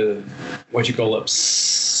a, what you call a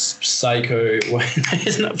psycho,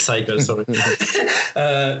 it's not psycho, sorry.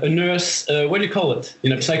 A nurse, what do you call it?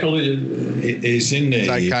 Psychology. Is in a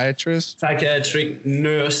psychiatrist? Psychiatric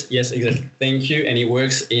nurse, yes, exactly. Thank you. And he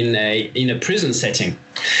works in a prison setting.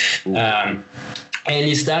 And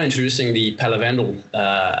he started introducing the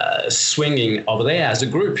Palavendal swinging over there as a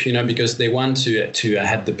group, because they want to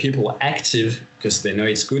have the people active because they know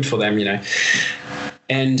it's good for them,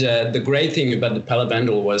 And the great thing about the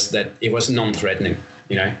Palavendal was that it was non-threatening.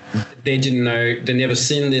 They didn't know, they never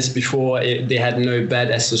seen this before. They had no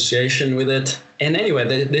bad association with it. And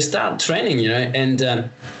anyway, they start training, and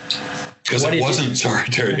because it wasn't, sorry,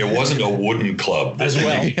 Terry, it wasn't a wooden club as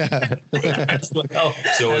well.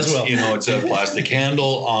 So it's a plastic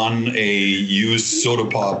handle on a used soda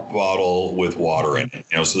pop bottle with water in it.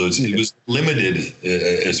 So it was limited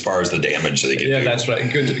as far as the damage they could do. Yeah, that's right.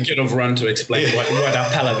 Good of Run to explain what a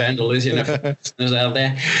Palavendal is, listeners out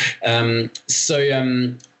there.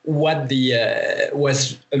 What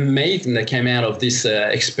was amazing that came out of this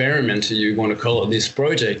experiment, you want to call it, this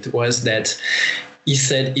project, was that he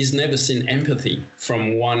said he's never seen empathy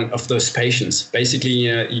from one of those patients. Basically,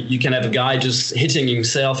 you can have a guy just hitting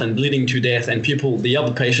himself and bleeding to death, and the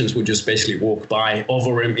other patients would just basically walk by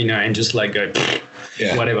over him, and just like go,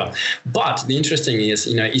 whatever. But the interesting is,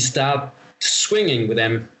 he started swinging with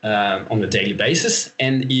them on a daily basis,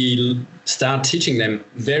 and he started teaching them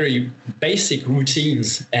very basic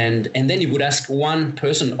routines, and then he would ask one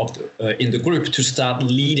person in the group to start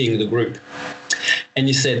leading the group. And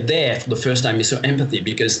he said there, for the first time, he saw empathy,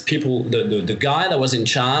 because people, the guy that was in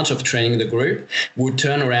charge of training the group would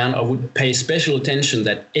turn around or would pay special attention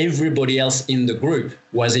that everybody else in the group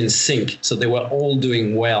was in sync. So they were all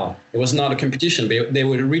doing well. It was not a competition, but they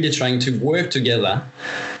were really trying to work together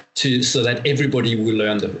so that everybody will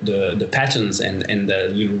learn the patterns and the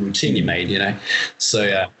little routine he made,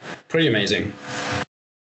 So pretty amazing.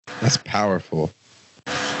 That's powerful.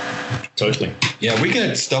 Totally. Yeah, we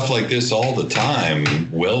get stuff like this all the time.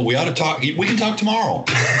 Well, we ought to talk. We can talk tomorrow.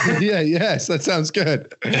 Yes, that sounds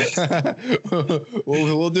good.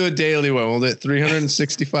 We'll do a daily one. We'll do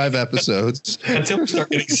 365 episodes. Until we start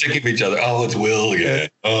getting sick of each other. Oh, it's Will again.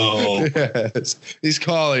 Oh. Yes. He's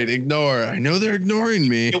calling. Ignore. I know they're ignoring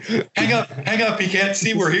me. Hang up. You can't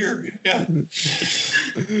see we're here. Yeah.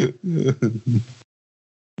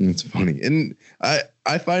 It's funny. And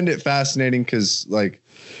I find it fascinating because, like,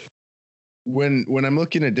 when I'm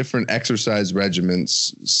looking at different exercise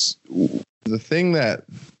regimens, the thing that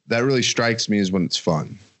really strikes me is when it's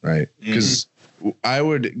fun, right? Because I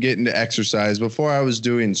would get into exercise before I was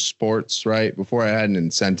doing sports, right? Before I had an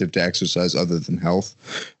incentive to exercise other than health,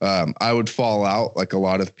 I would fall out like a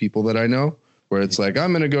lot of people that I know, where it's like,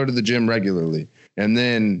 I'm going to go to the gym regularly. And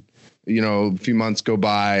then, a few months go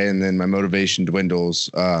by and then my motivation dwindles.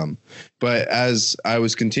 But as I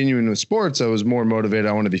was continuing with sports, I was more motivated.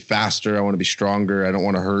 I want to be faster. I want to be stronger. I don't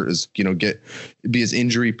want to hurt be as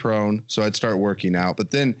injury prone. So I'd start working out.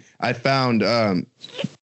 But then I found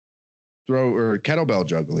kettlebell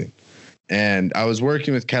juggling. And I was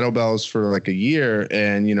working with kettlebells for like a year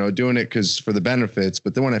and, doing it for the benefits.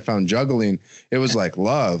 But then when I found juggling, it was like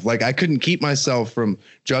love. Like I couldn't keep myself from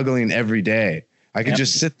juggling every day. I could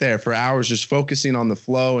just sit there for hours, just focusing on the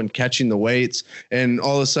flow and catching the weights. And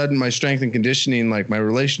all of a sudden my strength and conditioning, like my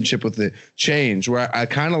relationship with it changed, where I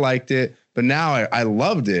kind of liked it, but now I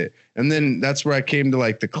loved it. And then that's where I came to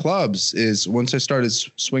like the clubs. Is once I started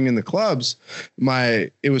swinging the clubs,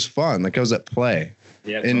 it was fun. Like I was at play.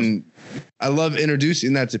 Yeah, and I love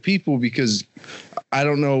introducing that to people, because I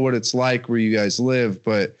don't know what it's like where you guys live,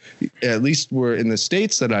 but at least we're in the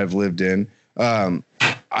states that I've lived in.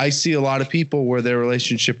 I see a lot of people where their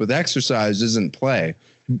relationship with exercise isn't play.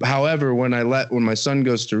 However, when my son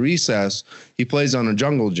goes to recess, he plays on a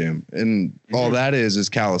jungle gym, and all that is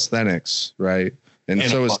calisthenics, right? And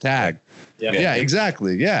so is tag. Yeah,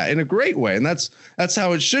 exactly. Yeah, in a great way. And that's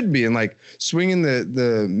how it should be. And like swinging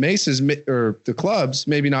the maces or the clubs,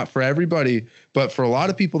 maybe not for everybody, but for a lot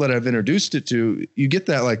of people that I've introduced it to, you get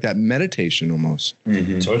that meditation almost.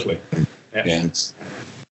 Mm-hmm. Totally. Yeah.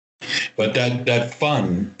 But that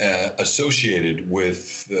fun associated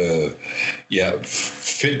with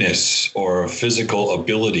fitness or physical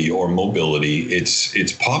ability or mobility,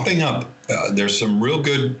 it's popping up. There's some real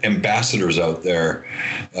good ambassadors out there.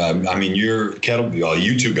 I mean, you're kettlebell.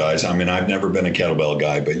 You two guys. I mean, I've never been a kettlebell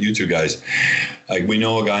guy, but you two guys, like we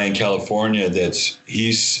know a guy in California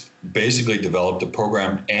he's basically developed a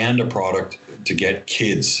program and a product to get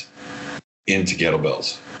kids into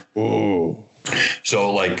kettlebells. Oh.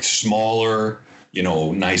 So like smaller,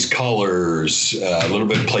 nice colors, a little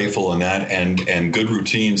bit playful in that, and good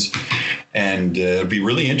routines, and it'd be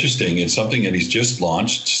really interesting. It's something that he's just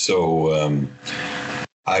launched. So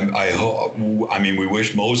I hope. I mean, we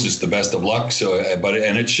wish Moses the best of luck. So,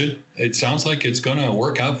 it sounds like it's going to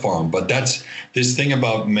work out for him. But that's this thing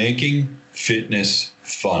about making fitness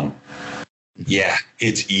fun. Yeah,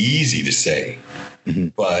 it's easy to say,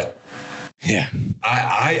 but. Yeah,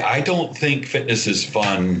 I don't think fitness is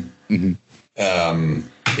fun. In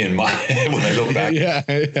my when I look back,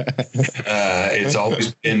 it's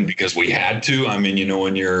always been because we had to. I mean,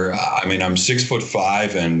 when I'm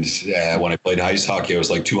 6'5", and when I played ice hockey, I was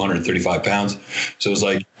like 235 pounds. So it was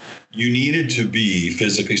like you needed to be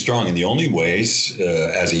physically strong, and the only ways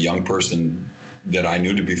as a young person that I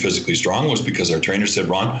knew to be physically strong was because our trainer said,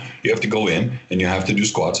 Ron, you have to go in and you have to do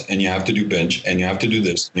squats and you have to do bench and you have to do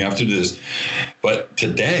this, and you have to do this. But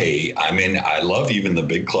today, I mean, I love even the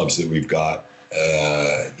big clubs that we've got,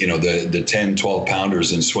 the 10, 12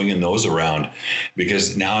 pounders and swinging those around,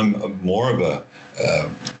 because now I'm more of a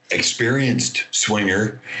experienced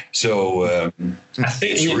swinger. So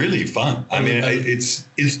it's really fun. I mean, it's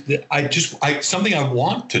something I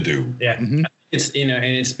want to do. Yeah. Mm-hmm. It's, and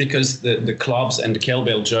it's because the clubs and the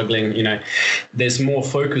kettlebell juggling, there's more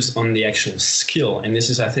focus on the actual skill. And this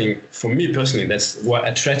is, I think, for me personally, that's what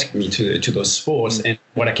attracted me to those sports, and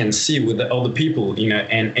what I can see with the other people,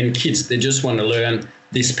 and kids, they just want to learn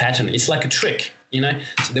this pattern. It's like a trick,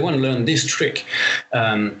 so they want to learn this trick.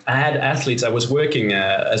 I had athletes. I was working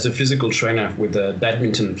as a physical trainer with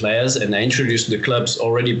badminton players, and I introduced the clubs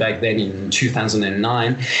already back then in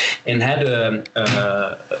 2009, and had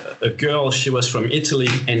a girl. She was from Italy,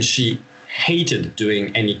 and she hated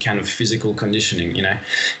doing any kind of physical conditioning.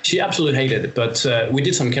 She absolutely hated it. But we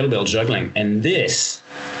did some kettlebell juggling, and this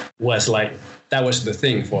was that was the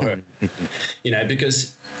thing for her,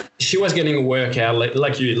 because she was getting a workout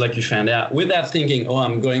like you found out, without thinking, oh,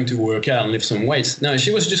 I'm going to work out and lift some weights. No,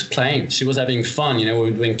 she was just playing. She was having fun. We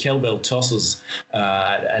were doing kettlebell tosses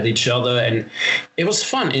at each other, and it was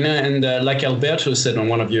fun. And like Alberto said on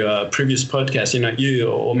one of your previous podcasts, you,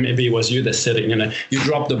 or maybe it was you that said it. You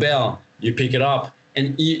drop the bell, you pick it up,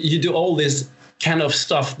 and you do all this kind of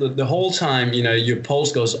stuff the whole time. Your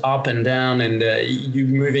pulse goes up and down, and you're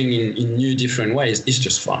moving in new different ways. It's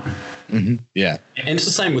just fun. Mm-hmm. Yeah, and it's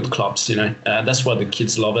the same with clubs. That's why the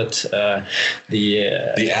kids love it.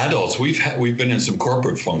 The adults, we've been in some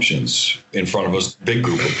corporate functions in front of us, big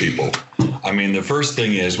group of people. I mean, the first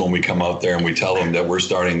thing is when we come out there and we tell them that we're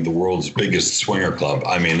starting the world's biggest swinger club.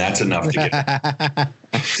 I mean, that's enough to get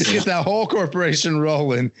that whole corporation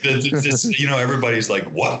rolling. Everybody's like,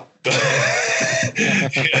 what?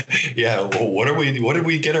 Yeah. Well, what did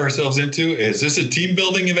we get ourselves into? Is this a team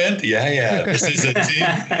building event? Yeah. This is a team.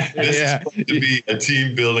 This is going to be a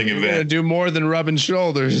team building event. We're gonna do more than rubbing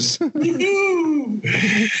shoulders.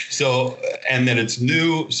 So, and then it's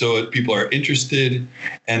new, so people are interested,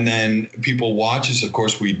 and then people watch us. Of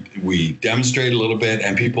course, we demonstrate a little bit,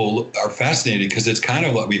 and people are fascinated because it's kind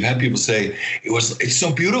of like we've had people say it's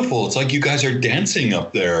so beautiful. It's like you guys are dancing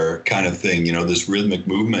up there, kind of thing. This rhythmic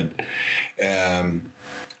movement.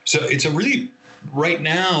 So it's a really. Right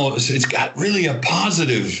now, it's got really a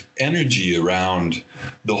positive energy around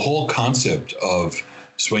the whole concept of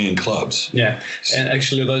swinging clubs. Yeah, and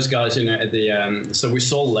actually those guys, at the so we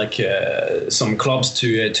sold like some clubs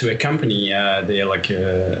to a company. They're like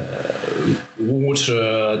a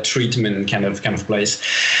water treatment kind of place,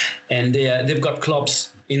 and they've got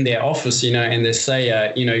clubs in their office, and they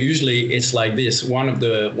say, usually it's like this. One of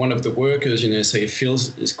the workers, say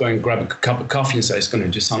is going to grab a cup of coffee and say he's going to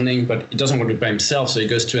do something, but he doesn't want to do it by himself. So he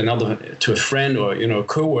goes to a friend or a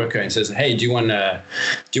coworker and says, "Hey, do you want to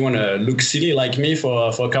look silly like me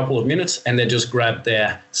for a couple of minutes?" And they just grab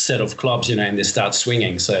their set of clubs, and they start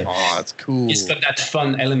swinging. So that's cool. It's got that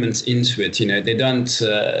fun element into it. They don't.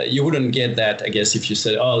 You wouldn't get that, I guess, if you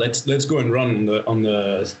said, "Oh, let's go and run on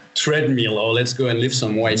the treadmill, or let's go and lift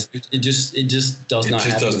some weights." It just does not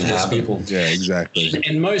happen to most people. Yeah, exactly.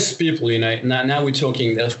 And most people, now we're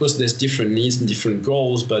talking. Of course, there's different needs and different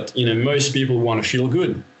goals, but most people want to feel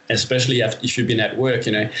good, especially if you've been at work.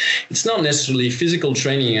 It's not necessarily physical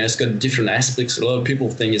training. It's got different aspects. A lot of people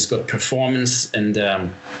think it's got performance and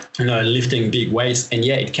lifting big weights, and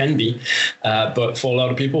yeah, it can be, but for a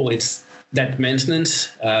lot of people, it's that maintenance,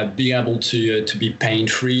 being able to be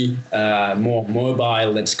pain-free, more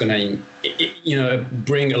mobile. That's going to,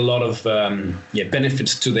 bring a lot of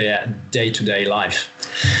benefits to their day-to-day life.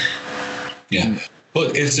 Yeah. Well,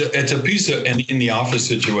 it's a piece of, and in the office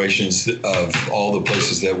situations of all the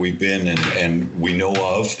places that we've been and we know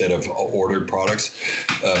of that have ordered products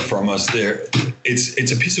from us there,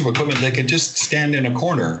 it's a piece of equipment that could just stand in a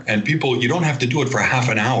corner, and you don't have to do it for half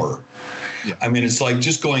an hour. Yeah. I mean, it's like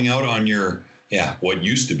just going out on your, what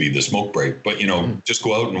used to be the smoke break, but, just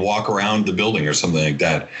go out and walk around the building or something like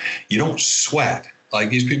that. You don't sweat. Like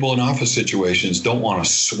these people in office situations don't want to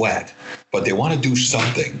sweat, but they want to do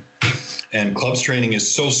something. And clubs training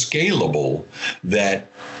is so scalable that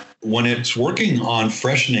when it's working on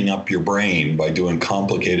freshening up your brain by doing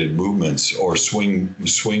complicated movements or swing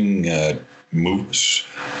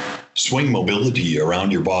mobility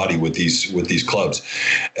around your body with these clubs,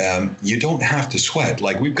 you don't have to sweat.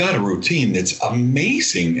 Like we've got a routine that's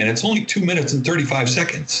amazing, and it's only 2 minutes and 35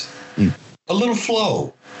 seconds. A little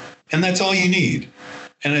flow, and that's all you need.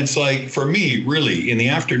 And it's like, for me, really, in the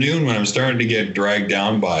afternoon when I'm starting to get dragged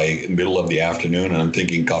down by middle of the afternoon and I'm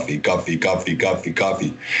thinking coffee, that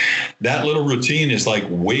little routine is like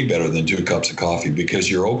way better than 2 cups of coffee,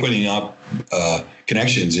 because you're opening up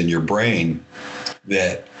connections in your brain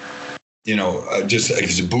that, just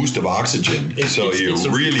it's a boost of oxygen. So you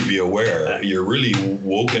really be aware. You're really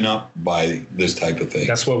woken up by this type of thing.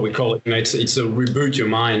 That's what we call it. It's a reboot your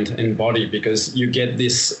mind and body, because you get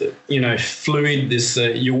this, fluid, this,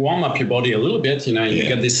 you warm up your body a little bit, you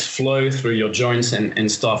get this flow through your joints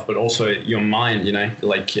and stuff, but also your mind,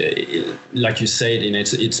 like you said,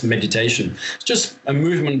 it's meditation. It's just a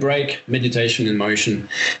movement break, meditation in motion,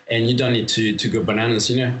 and you don't need to go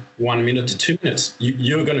bananas, 1 minute to 2 minutes.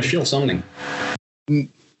 You're going to feel something.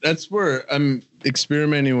 That's where I'm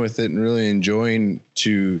experimenting with it and really enjoying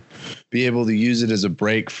to be able to use it as a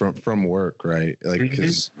break from work, right? Like,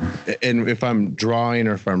 and if I'm drawing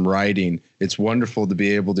or if I'm writing, it's wonderful to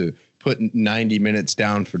be able to put 90 minutes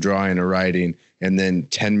down for drawing or writing, and then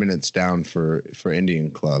 10 minutes down for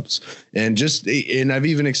Indian clubs. And I've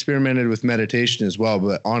even experimented with meditation as well.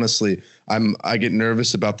 But honestly, I get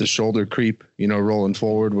nervous about the shoulder creep, rolling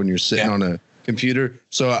forward when you're sitting on a computer.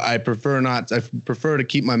 So I prefer to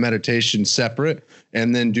keep my meditation separate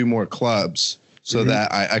and then do more clubs so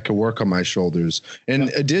that I could work on my shoulders. And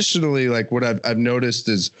additionally, like what I've noticed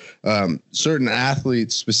is certain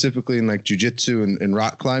athletes, specifically in like jiu-jitsu and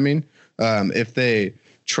rock climbing, if they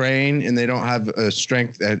train and they don't have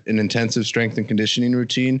an intensive strength and conditioning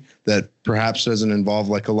routine that perhaps doesn't involve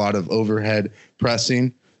like a lot of overhead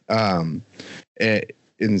pressing,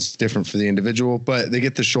 it's different for the individual, but they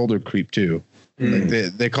get the shoulder creep too. Like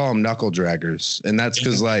they call them knuckle draggers. And that's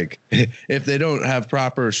because like if they don't have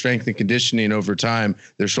proper strength and conditioning over time,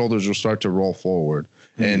 their shoulders will start to roll forward.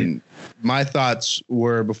 And my thoughts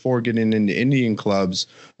were, before getting into Indian clubs,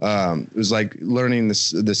 it was like learning the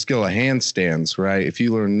skill of handstands, right? If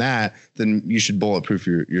you learn that, then you should bulletproof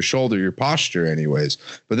your shoulder, your posture anyways.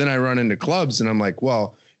 But then I run into clubs and I'm like,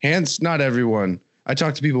 well, not everyone. I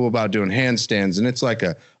talk to people about doing handstands, and it's like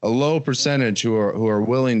a low percentage who are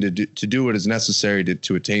willing to do what is necessary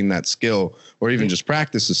to attain that skill, or even just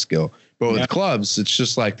practice a skill. But with clubs, it's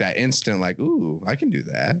just like that instant, like, ooh, I can do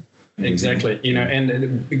that. Exactly. And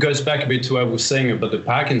it goes back a bit to what I was saying about the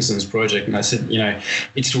Parkinson's project. And I said,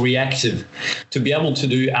 it's reactive. To be able to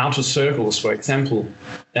do outer circles, for example,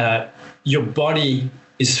 your body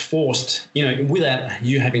is forced, without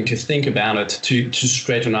you having to think about it, to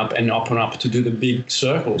straighten up and open up to do the big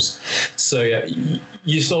circles. So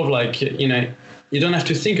you sort of like, you don't have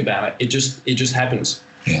to think about it. It just happens.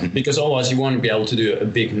 Yeah. Because otherwise you won't be able to do a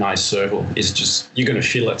big, nice circle. It's just, you're going to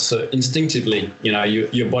feel it. So instinctively,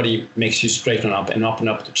 your body makes you straighten up and up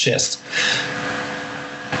the chest.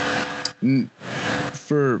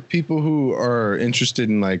 For people who are interested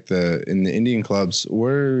in the Indian clubs,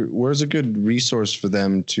 where's a good resource for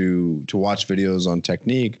them to watch videos on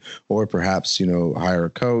technique, or perhaps, hire a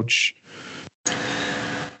coach?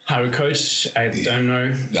 Hire a coach? I don't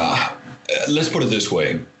know. Let's put it this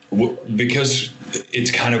way, because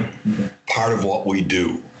it's kind of part of what we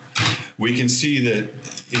do. We can see that,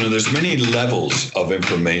 there's many levels of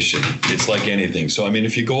information. It's like anything. So,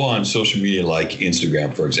 if you go on social media like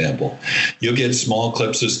Instagram, for example, you'll get small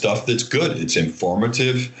clips of stuff that's good. It's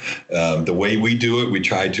informative. The way we do it, we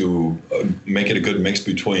try to make it a good mix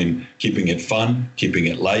between keeping it fun, keeping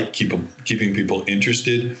it light, keeping people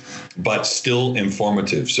interested, but still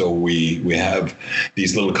informative. So we have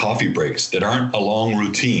these little coffee breaks that aren't a long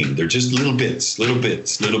routine. They're just little bits.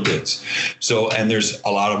 So, and there's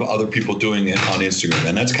a lot of other people doing it on Instagram.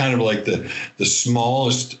 And that's kind of like the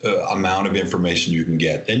smallest amount of information you can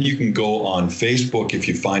get. Then you can go on Facebook if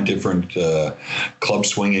you find different club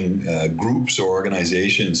swinging groups or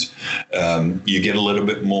organizations. You get a little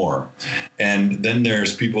bit more. And then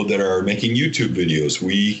there's people that are making YouTube videos.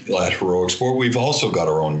 We at Heroic Sport, we've also got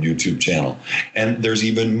our own YouTube channel. And there's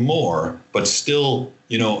even more, but still,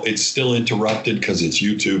 it's still interrupted because it's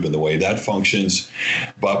YouTube and the way that functions.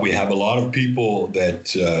 But we have a lot of people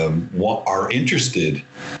that are interested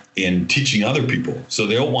in teaching other people. So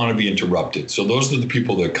they don't want to be interrupted. So those are the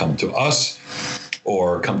people that come to us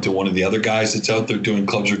or come to one of the other guys that's out there doing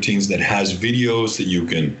clubs routines that has videos that you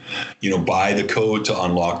can, buy the code to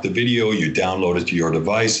unlock the video. You download it to your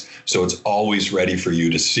device. So it's always ready for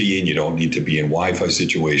you to see, and you don't need to be in Wi-Fi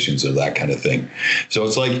situations or that kind of thing. So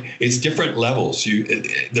it's different levels.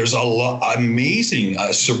 There's a lot amazing,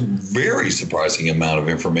 very surprising amount of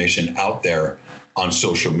information out there on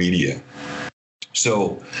social media.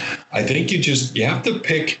 So I think you have to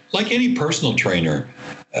pick, like any personal trainer.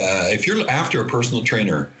 If you're after a personal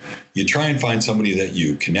trainer, you try and find somebody that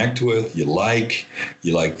you connect with, you like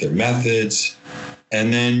their methods,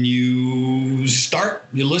 and then you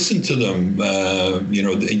listen to them,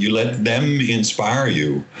 you let them inspire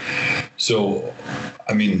you. So,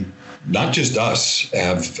 not just us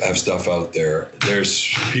have stuff out there. There's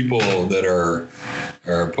people that are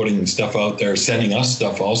putting stuff out there, sending us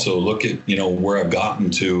stuff also. Look at, where I've gotten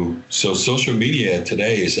to. So social media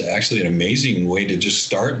today is actually an amazing way to just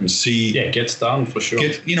start and see. Yeah, get started for sure.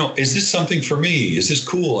 Is this something for me? Is this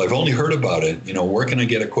cool? I've only heard about it. Where can I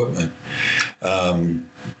get equipment?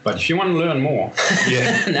 But if you want to learn more,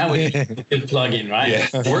 yeah, now we can plug in, right? Yeah,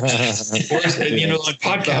 works, like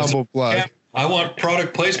podcasts. The humble plug. I want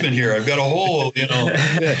product placement here. I've got a whole,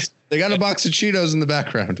 Yes. They got a box of Cheetos in the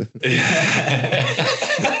background.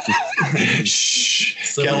 Shh.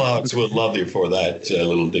 Kellogg's would love you for that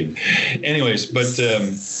little thing. Anyways, but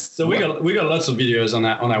so we got lots of videos on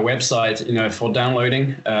our website, for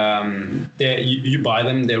downloading. You buy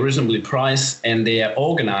them; they're reasonably priced and they are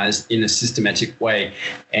organized in a systematic way.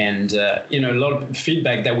 And a lot of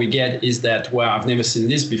feedback that we get is that, wow, I've never seen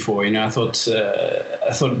this before. I thought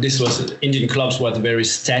this was Indian clubs was a very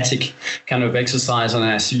static kind of exercise, and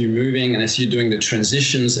I see you moving and I see you doing the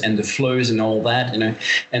transitions and the flows and all that.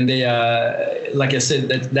 And they like I said,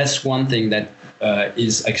 that's one thing that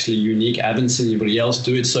is actually unique. I haven't seen anybody else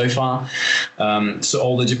do it so far. So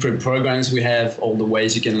all the different programs we have, all the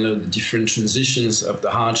ways you can learn the different transitions of the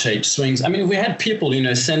heart-shaped swings. We had people,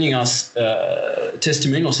 sending us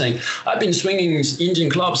testimonials saying, I've been swinging Indian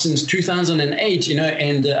clubs since 2008,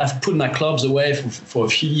 and I've put my clubs away for a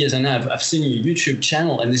few years, and I've seen your YouTube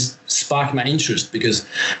channel, and this sparked my interest because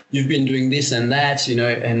you've been doing this and that,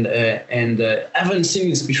 and I haven't seen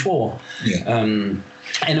this before. Yeah.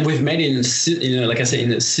 And we've made it like I say,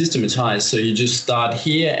 in a systematized. So you just start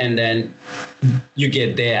here and then you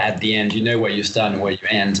get there at the end. You know where you start and where you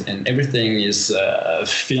end, and everything is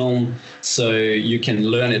film, so you can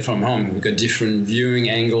learn it from home. We've got different viewing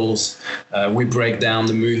angles. We break down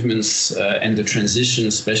the movements and the transition,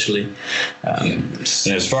 especially. And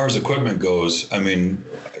as far as equipment goes,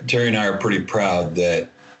 Terry and I are pretty proud that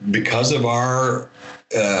because of our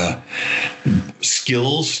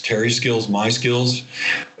skills, Terry's skills, my skills,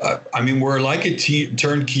 we're like a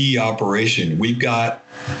turnkey operation. We've got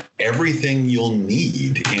everything you'll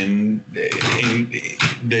need in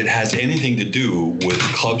that has anything to do with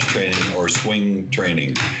clubs training or swing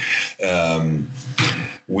training.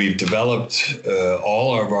 we've developed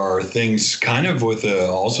all of our things kind of with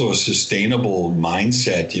also a sustainable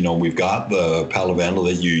mindset. We've got the Palavandel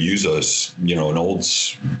that you use an old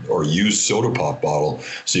or used soda pop bottle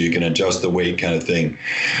so you can adjust the weight kind of thing,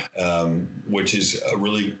 which is a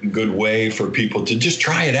really good way for people to just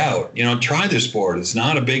try it out. Try the sport. It's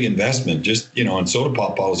not a big investment. Just, in soda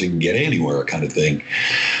pop bottles you can get anywhere kind of thing.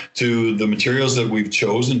 To the materials that we've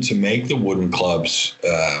chosen to make the wooden clubs,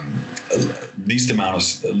 least amount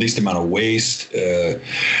of waste.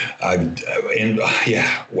 I've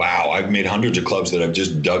made hundreds of clubs that I've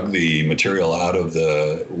just dug the material out of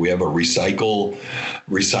we have a recycling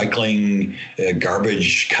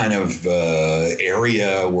garbage kind of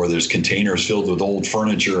area where there's containers filled with old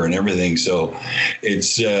furniture and everything. So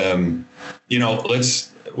it's,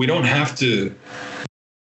 we don't have to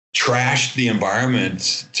trash the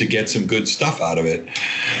environment to get some good stuff out of it.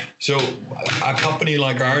 So a company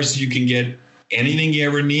like ours, you can get anything you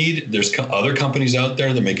ever need. There's other companies out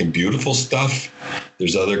there that are making beautiful stuff.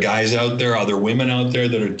 There's other guys out there, other women out there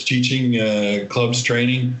that are teaching clubs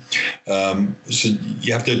training. So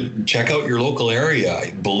you have to check out your local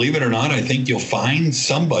area. Believe it or not, I think you'll find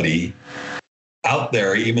somebody out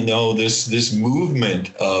there, even though this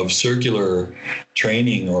movement of circular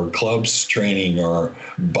training or clubs training or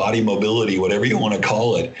body mobility, whatever you want to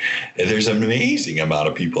call it, there's an amazing amount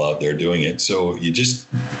of people out there doing it. So you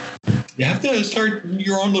have to start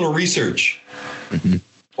your own little research. Mm-hmm.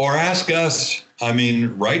 Or ask us.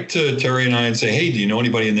 Write to Terry and I and say, hey, do you know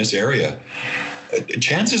anybody in this area?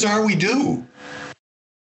 Chances are we do.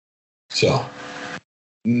 So.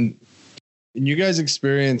 In you guys'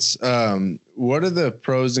 experience, what are the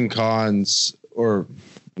pros and cons, or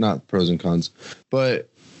not pros and cons, but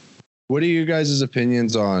what are you guys'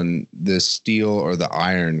 opinions on the steel or the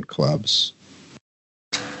iron clubs?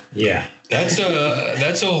 Yeah, that's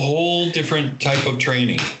a whole different type of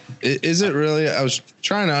training. Is it really? I was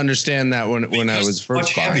trying to understand that when I was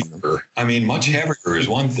first buying them. Much heavier is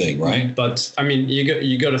one thing, right? But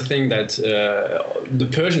you got to think that the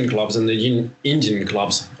Persian clubs and the Indian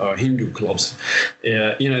clubs or Hindu clubs,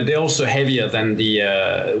 they're also heavier than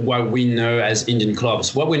the what we know as Indian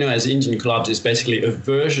clubs. What we know as Indian clubs is basically a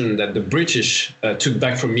version that the British took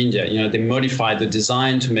back from India. They modified the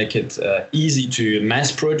design to make it easy to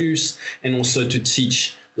mass produce and also to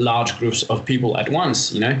teach large groups of people at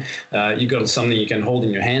once. You got something you can hold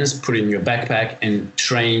in your hands, put it in your backpack, and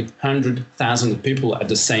train 100,000 people at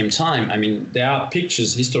the same time. There are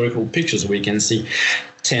historical pictures where you can see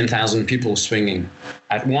 10,000 people swinging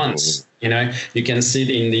at once. You can see it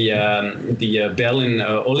in the Berlin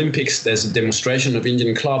Olympics. There's a demonstration of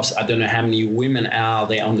Indian clubs. I don't know how many women are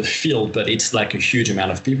there on the field, but it's like a huge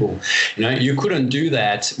amount of people. You couldn't do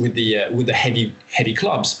that with the heavy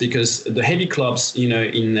clubs, because the heavy clubs,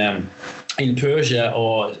 in Persia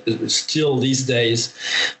or still these days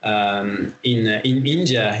in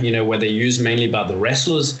India, where they use mainly by the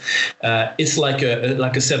wrestlers, it's like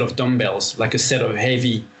a set of dumbbells, like a set of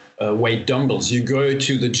heavy weight dumbbells. You go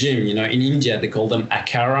to the gym, in India they call them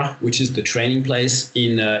Akhara, which is the training place.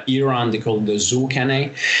 In Iran they call it the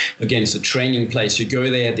Zokhane. Again, it's a training place. You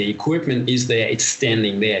go there, the equipment is there, it's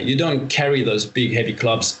standing there. You don't carry those big heavy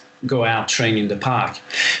clubs, go out, train in the park.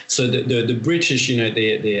 So the British,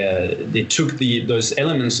 they took those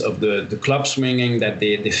elements of the club swinging that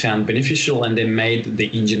they found beneficial, and they made the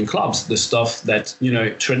Indian clubs, the stuff that,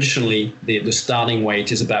 traditionally the starting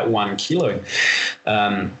weight is about 1 kilo.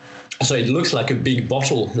 So it looks like a big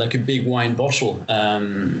bottle, like a big wine bottle.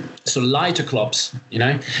 So lighter clubs,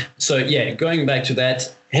 So yeah, going back to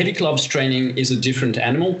that, heavy clubs training is a different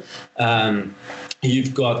animal.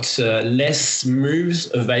 You've got less moves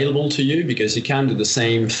available to you because you can't do the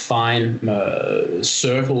same fine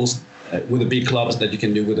circles with the big clubs that you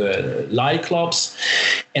can do with the light clubs.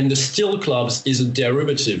 And the steel clubs is a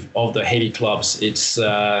derivative of the heavy clubs. It's,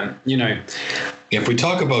 If we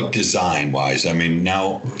talk about design-wise,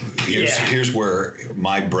 now here's where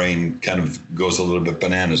my brain kind of goes a little bit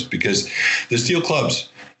bananas, because the steel clubs,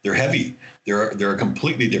 they're heavy. They're a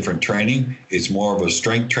completely different training. It's more of a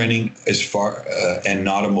strength training and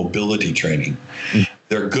not a mobility training. Mm.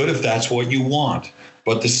 They're good if that's what you want.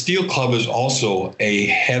 But the steel club is also a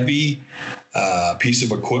heavy piece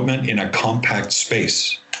of equipment in a compact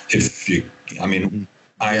space. It's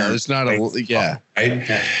not right?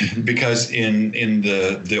 Because in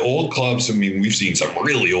the old clubs, we've seen some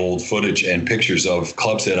really old footage and pictures of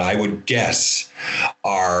clubs that I would guess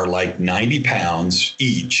are like 90 pounds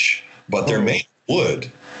each, but they're made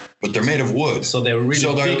of wood. So they're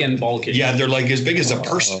really big and bulky. Yeah, they're like as big as a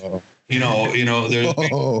person. There's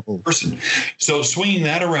Whoa. person. So swinging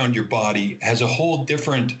that around your body has a whole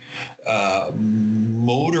different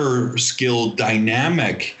motor skill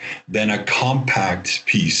dynamic than a compact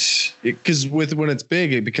piece. Because when it's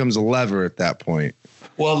big, it becomes a lever at that point.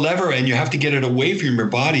 Well, lever, and you have to get it away from your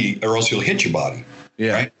body, or else you'll hit your body.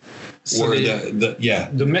 Yeah. Right. So Or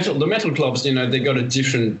the metal clubs, they got a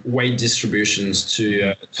different weight distributions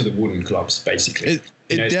to the wooden clubs, basically.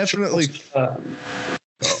 It definitely.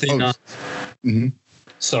 Thinner. Mhm.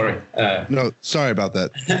 Sorry. No, sorry about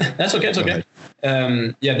that. That's okay. It's okay.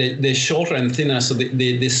 They're shorter and thinner, so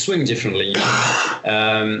they swing differently.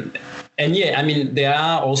 And yeah, I mean, there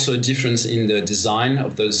are also a difference in the design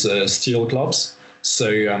of those steel clubs.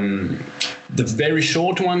 So the very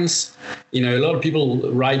short ones, a lot of people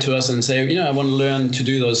write to us and say, I want to learn to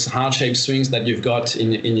do those heart-shaped swings that you've got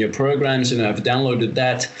in your programs. I've downloaded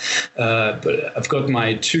that, but I've got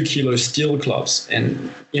my 2 kilo steel clubs,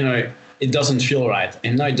 and it doesn't feel right.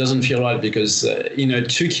 And no, it doesn't feel right because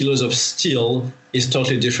 2 kilos of steel is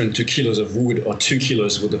totally different to kilos of wood or 2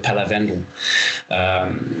 kilos with a Palavendel.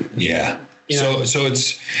 So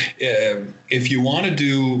it's if you want to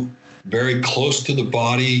do very close to the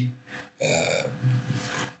body,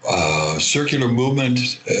 circular movement,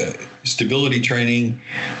 stability training,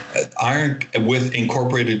 iron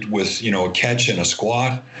incorporated with a catch and a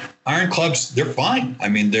squat. Iron clubs, they're fine. I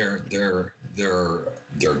mean, they're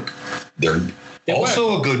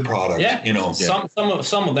also a good product. Yeah.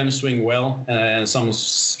 Some of them swing well, and some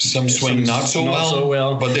swing not so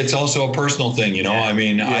well. But it's also a personal thing. I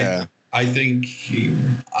mean, I think,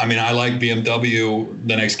 I like BMW.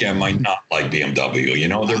 The next guy might not like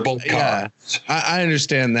BMW. They're both cars. Yeah, I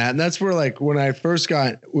understand that. And that's where, like, when I first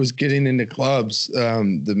was getting into clubs,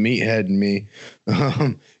 the meathead in me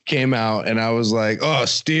came out, and I was like, oh,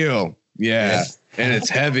 steel. Yeah. And it's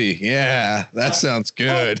heavy. Yeah, that sounds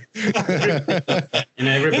good.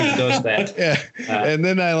 Everybody does that. Yeah. And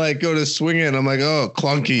then I go to swing it, and I'm like, oh,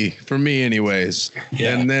 clunky for me anyways.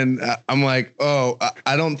 Yeah. And then I'm like, oh,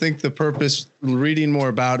 I don't think the purpose, reading more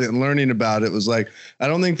about it and learning about it, was like, I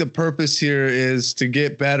don't think the purpose here is to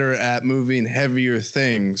get better at moving heavier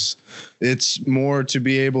things. It's more to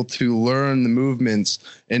be able to learn the movements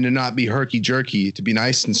and to not be herky-jerky, to be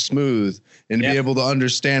nice and smooth, and to be able to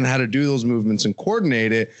understand how to do those movements and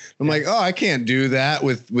coordinate it. I'm like, oh, I can't do that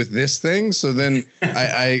with this thing. So then then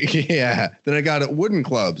I got wooden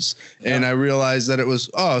clubs, and I realized that it's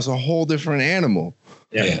a whole different animal.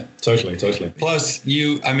 Yeah, totally. Plus, we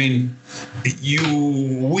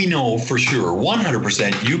know for sure,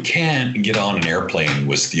 100%, you can't get on an airplane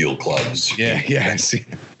with steel clubs. Yeah, I see.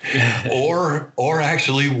 or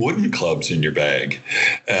actually wooden clubs in your bag.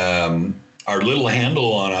 Our little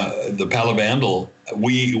handle on the Palavendel,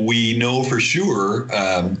 we know for sure.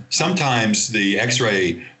 Sometimes the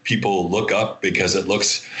X-ray people look up because it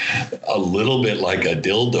looks a little bit like a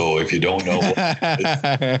dildo if you don't know what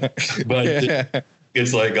it is. But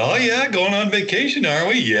it's like, oh yeah, going on vacation, are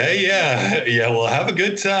we? Yeah. We'll have a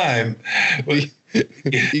good time.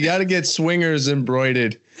 You got to get swingers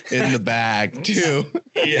embroidered in the bag too.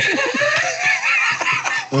 Yeah.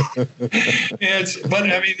 But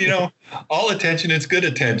I mean, all attention is good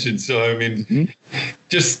attention. So I mean,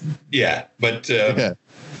 But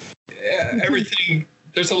everything.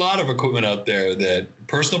 There's a lot of equipment out there that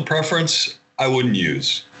personal preference I wouldn't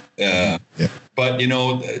use. But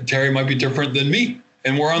Terry might be different than me,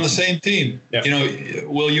 and we're on the same team.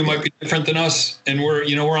 Will, you might be different than us, and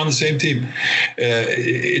we're on the same team.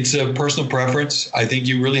 It's a personal preference. I think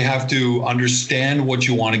you really have to understand what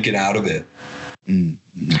you want to get out of it.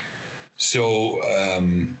 Mm-hmm. So,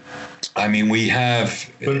 we have.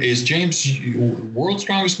 Is James world's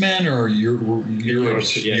strongest man, or Europe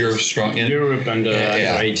strong? Europe and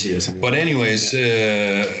 80 or something. But anyways,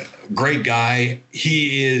 great guy.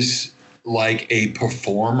 He is like a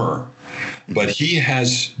performer, but he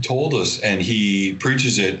has told us, and he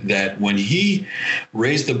preaches it, that when he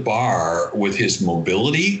raised the bar with his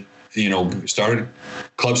mobility, started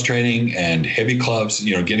clubs training and heavy clubs,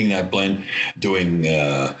 getting that blend, doing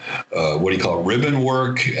what do you call it, ribbon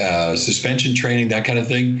work, suspension training, that kind of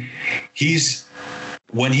thing.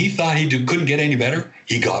 When he thought he couldn't get any better,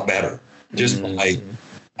 he got better just by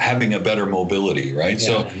having a better mobility, right? Yeah,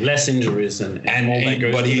 so less injuries and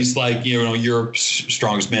but he's like, Europe's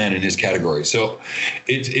strongest man in his category. So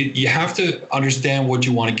you have to understand what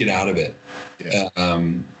you want to get out of it. Yeah.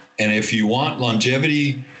 And if you want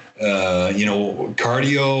longevity,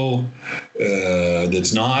 cardio,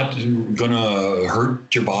 that's not gonna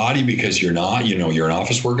hurt your body because you're not, you're an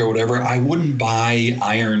office worker or whatever, I wouldn't buy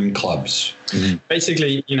iron clubs.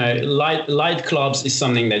 Basically, light clubs is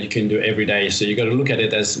something that you can do every day. So you got to look at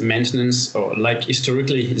it as maintenance, or like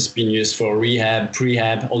historically it's been used for rehab,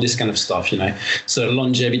 prehab, all this kind of stuff, So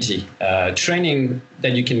longevity, training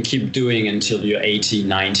that you can keep doing until you're 80,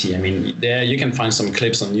 90. I mean, there you can find some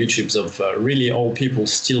clips on YouTube of really old people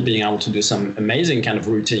still being able to do some amazing kind of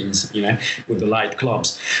routines, with the light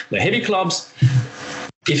clubs. The heavy clubs,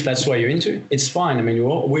 if that's what you're into, it's fine. I mean,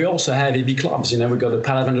 we also have heavy clubs. We've got the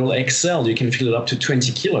Palavandrel XL. You can fill it up to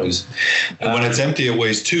 20 kilos. And when it's empty, it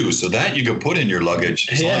weighs 2. So that you can put in your luggage.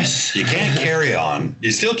 Yes. You can't carry on.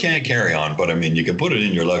 You still can't carry on. But, I mean, you can put it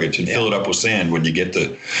in your luggage and fill it up with sand when you get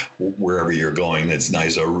to wherever you're going. That's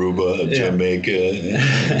nice. Aruba,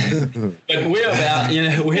 Jamaica. But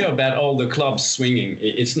we're about all the clubs swinging.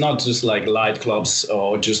 It's not just like light clubs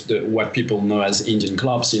or just what people know as Indian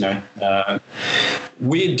clubs,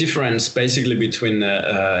 We difference basically between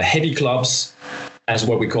heavy clubs as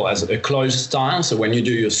what we call as a closed style. So when you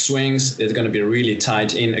do your swings, it's going to be really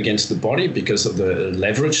tight in against the body because of the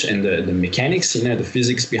leverage and the mechanics, the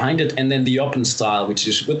physics behind it. And then the open style, which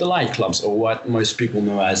is with the light clubs, or what most people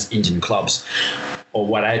know as Indian clubs, or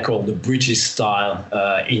what I call the British style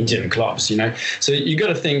Indian clubs, So you got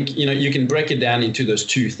to think, you can break it down into those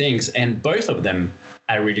two things, and both of them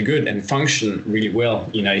are really good and function really well,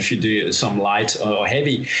 if you do some light or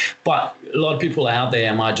heavy. But a lot of people out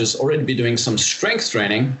there might just already be doing some strength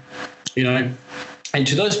training, and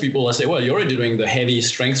to those people, I say, well, you're already doing the heavy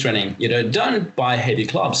strength training, don't buy heavy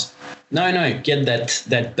clubs. No, get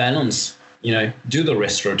that balance, do the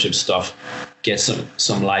restorative stuff, get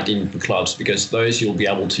some light in the clubs, because those you'll be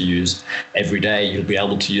able to use every day. You'll be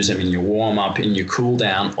able to use them in your warm up, in your cool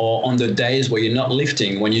down, or on the days where you're not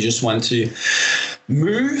lifting, when you just want to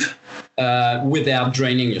move without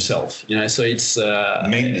draining yourself. So it's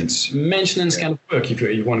maintenance kind of work, if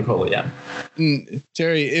you want to call it.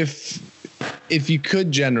 Terry, if you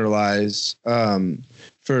could generalize,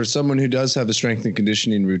 for someone who does have a strength and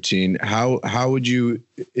conditioning routine, how would you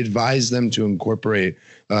advise them to incorporate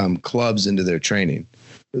clubs into their training,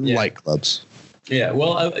 light clubs? Yeah,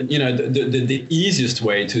 well, the easiest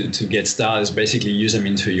way to get started is basically use them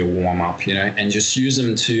into your warm up, and just use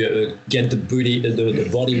them to get the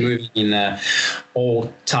body moving in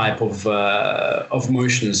all type of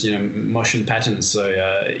motions, motion patterns. So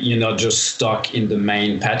you're not just stuck in the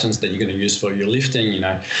main patterns that you're going to use for your lifting.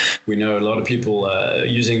 We know a lot of people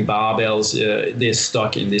using barbells, they're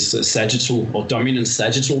stuck in this sagittal or dominant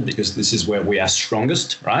sagittal, because this is where we are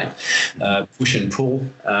strongest, right? Push and pull.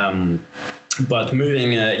 But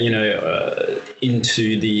moving,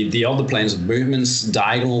 into the other planes of movements,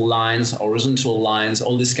 diagonal lines, horizontal lines,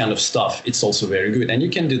 all this kind of stuff, it's also very good. And you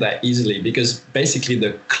can do that easily, because basically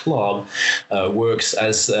the club works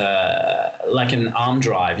as like an arm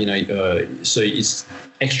drive, so it's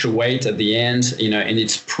extra weight at the end, and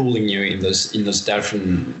it's pulling you in those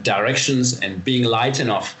different directions. And being light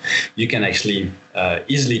enough, you can actually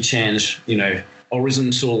easily change,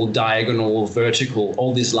 horizontal, diagonal, vertical,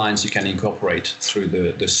 all these lines you can incorporate through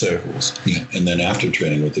the circles. Yeah, and then after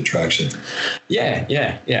training with the traction. Yeah.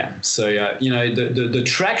 So, the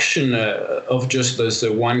traction of just those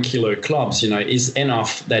 1 kilo clubs, is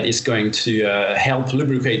enough that it's going to help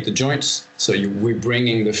lubricate the joints. So we're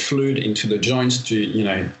bringing the fluid into the joints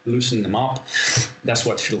to, loosen them up. That's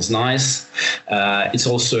what feels nice. It's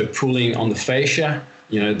also pulling on the fascia,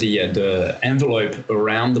 the envelope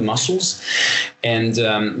around the muscles. And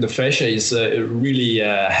the fascia is really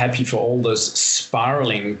happy for all those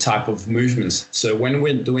spiraling type of movements. So when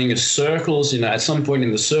we're doing circles, at some point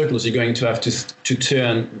in the circles, you're going to have to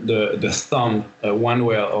turn the thumb one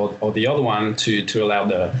way or the other one to allow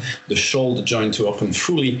the shoulder joint to open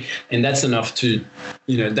fully. And that's enough to,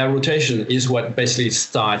 that rotation is what basically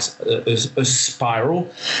starts a spiral.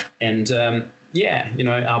 And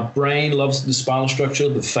our brain loves the spiral structure.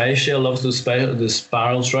 The fascia loves the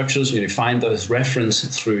spiral structures. You find those reference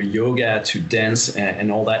through yoga to dance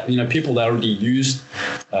and all that. People that are already used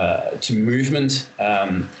to movement,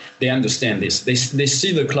 they understand this. They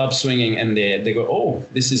see the club swinging and they go, oh,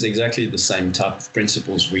 this is exactly the same type of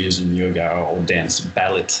principles we use in yoga or dance,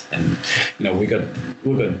 ballet. And we got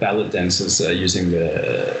ballet dancers using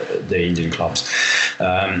the Indian clubs.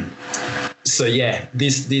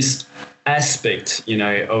 This aspect,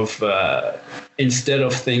 of instead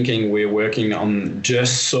of thinking we're working on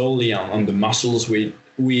just solely on the muscles,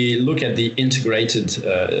 we look at the integrated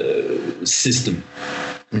system,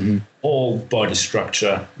 all body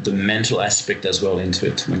structure, the mental aspect as well into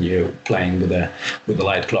it when you're playing with the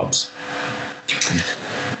light clubs.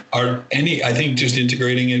 I think just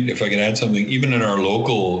integrating it, if I can add something, even in our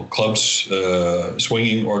local clubs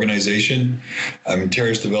swinging organization,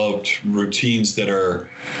 Terry's developed routines that are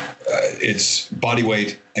it's body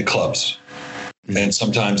weight and clubs. And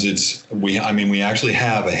sometimes we actually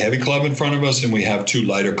have a heavy club in front of us and we have two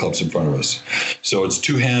lighter clubs in front of us. So it's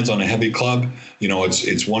two hands on a heavy club.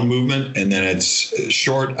 It's one movement, and then it's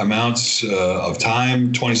short amounts of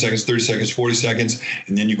time, 20 seconds, 30 seconds, 40 seconds.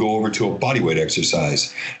 And then you go over to a body weight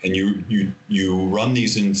exercise and you run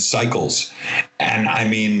these in cycles.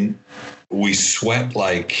 And we sweat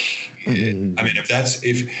like,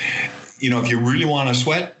 if you really want to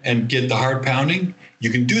sweat and get the heart pounding, you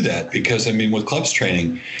can do that because, with clubs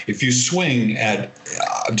training, if you swing at,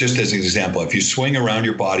 just as an example, if you swing around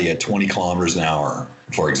your body at 20 kilometers an hour,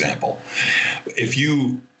 for example, if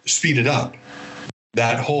you speed it up,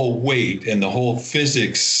 that whole weight and the whole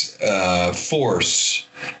physics force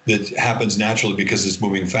that happens naturally because it's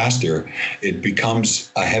moving faster, it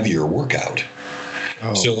becomes a heavier workout.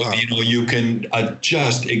 Oh, so, wow. You can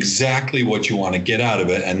adjust exactly what you want to get out of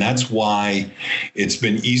it. And that's why it's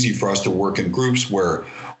been easy for us to work in groups where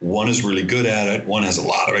one is really good at it. One has a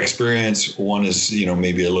lot of experience. One is,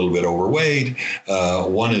 maybe a little bit overweight.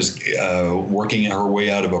 One is working her way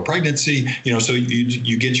out of a pregnancy, so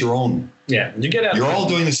you get your own. Yeah, you get out. You're all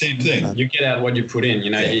doing the same thing. You get out what you put in.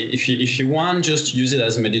 If you want just use it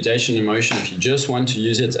as meditation in motion, if you just want to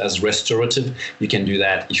use it as restorative, you can do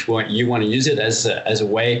that. If you want to use it as a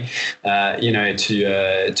way,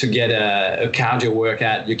 to get a cardio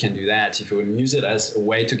workout, you can do that. If you want to use it as a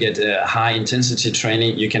way to get a high intensity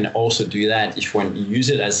training, you can also do that. If you want to use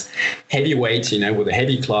it as heavy weight, with the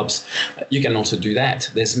heavy clubs, you can also do that.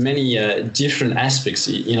 There's many different aspects.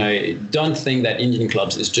 Don't think that Indian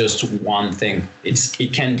clubs is just one thing.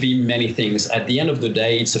 It can be many things. At the end of the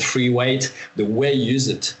day, it's a free weight. The way you use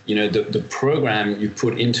it, the program you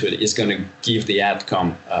put into it is going to give the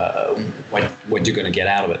outcome, what you're going to get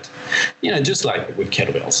out of it. Just like with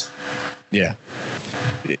kettlebells. Yeah.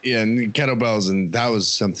 Yeah, and kettlebells, and that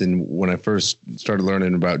was something when I first started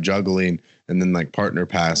learning about juggling and then like partner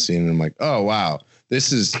passing, and I'm like, oh wow,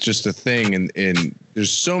 this is just a thing, and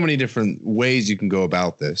there's so many different ways you can go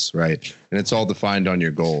about this, right? And it's all defined on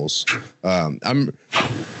your goals. I'm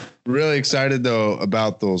really excited though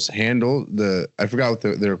about those handles. I forgot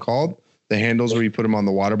what they're called. The handles where you put them on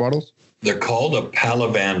the water bottles. They're called a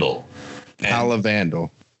palavandal. Palavandal.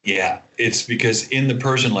 Yeah, it's because in the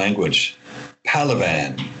Persian language,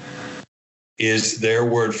 Palavan is their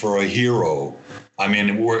word for a hero.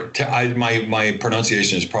 My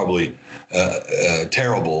pronunciation is probably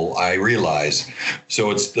terrible, I realize.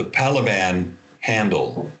 So it's the Palavan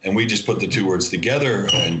handle, and we just put the two words together,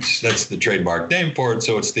 and that's the trademark name for it.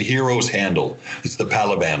 So it's the hero's handle. It's the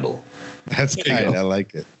Palavandal. That's kind. I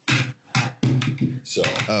like it. So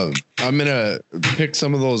I'm gonna pick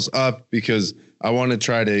some of those up because I want to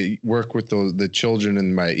try to work with the children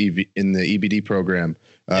in the EBD program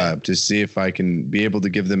to see if I can be able to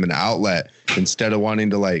give them an outlet instead of wanting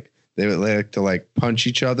to they would like to punch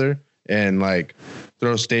each other and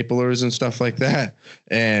throw staplers and stuff like that.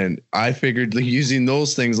 And I figured using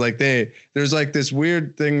those things, there's this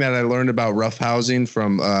weird thing that I learned about roughhousing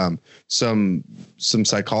from some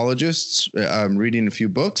psychologists, reading a few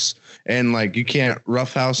books, and you can't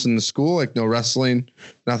roughhouse in the school, no wrestling,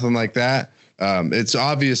 nothing like that. It's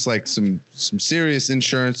obvious, some serious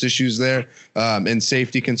insurance issues there, and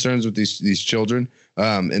safety concerns with these children,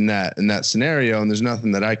 in that scenario. And there's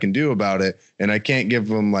nothing that I can do about it. And I can't give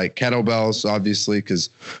them kettlebells, obviously, because,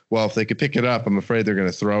 if they could pick it up, I'm afraid they're going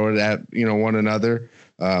to throw it at, one another,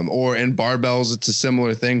 or in barbells, it's a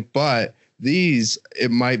similar thing. But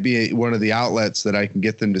it might be one of the outlets that I can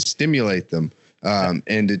get them to stimulate them.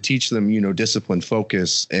 And to teach them, discipline,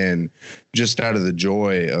 focus, and just out of the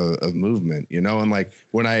joy of movement, and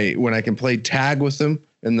when I can play tag with them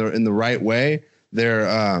in the right way,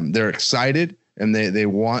 they're excited and they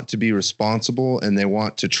want to be responsible and they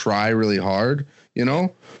want to try really hard,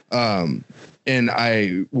 and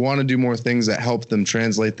I want to do more things that help them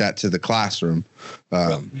translate that to the classroom.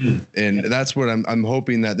 And that's what I'm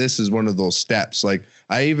hoping that this is one of those steps.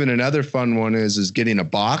 Another fun one is getting a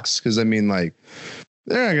box. Cause they're not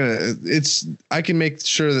I can make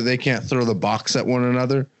sure that they can't throw the box at one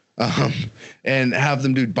another. And have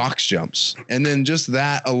them do box jumps. And then just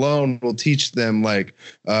that alone will teach them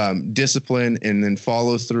discipline and then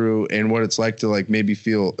follow through and what it's like to maybe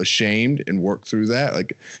feel ashamed and work through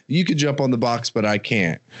that. You could jump on the box, but I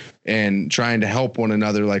can't. And trying to help one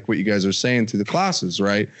another, like what you guys are saying through the classes,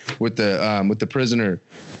 right? With the prisoner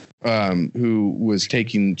who was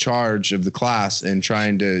taking charge of the class and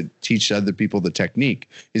trying to teach other people the technique.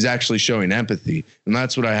 He's actually showing empathy. And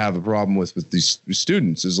that's what I have a problem with these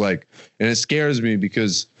students is like, and it scares me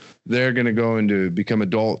because they're going to go into become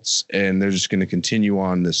adults and they're just going to continue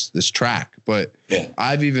on this track. But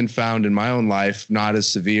I've even found in my own life, not as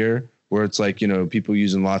severe, where it's like, people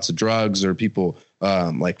using lots of drugs or people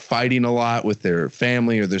like fighting a lot with their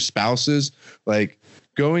family or their spouses, like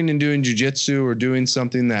going and doing jujitsu or doing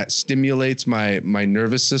something that stimulates my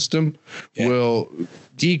nervous system will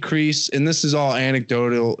decrease. And this is all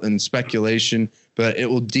anecdotal and speculation, but it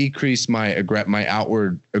will decrease my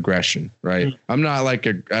outward aggression. Right. Mm-hmm. I'm not like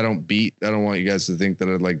I don't want you guys to think that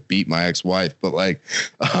I'd like beat my ex-wife, but like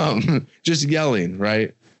just yelling.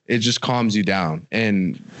 Right. It just calms you down.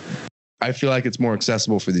 And I feel like it's more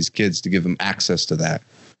accessible for these kids to give them access to that.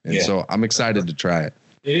 And so I'm excited to try it.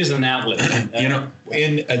 It is an outlet. At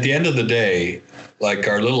the end of the day, like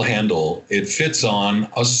our little handle, it fits on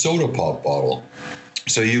a soda pop bottle.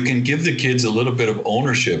 So you can give the kids a little bit of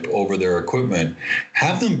ownership over their equipment.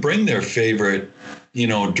 Have them bring their favorite,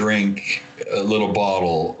 drink, a little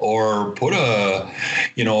bottle, or put a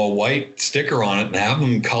white sticker on it and have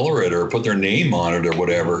them color it or put their name on it or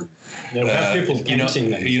whatever. People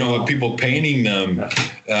painting them. People painting them.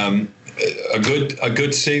 A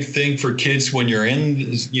good safe thing for kids when you're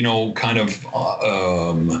in, kind of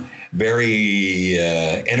very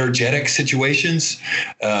energetic situations.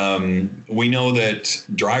 We know that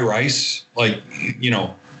dry rice,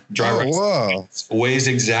 weighs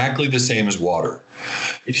exactly the same as water.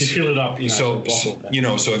 If you fill it up, so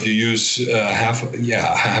if you use half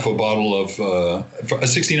a bottle of a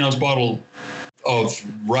 16-ounce bottle of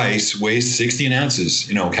rice weighs 16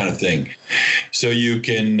 ounces, kind of thing. So you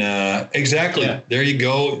can there you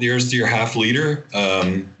go. There's your half liter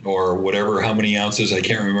or whatever, how many ounces. I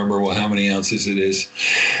can't remember how many ounces it is.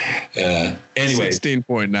 Anyway,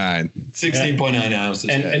 16.9 ounces.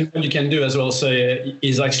 And what you can do as well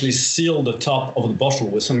is actually seal the top of the bottle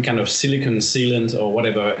with some kind of silicone sealant or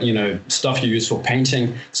whatever, stuff you use for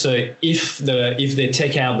painting. So if they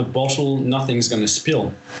take out the bottle, nothing's going to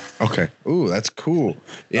spill. Okay. Ooh, that's cool.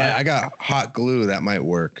 Yeah, I got hot glue. That might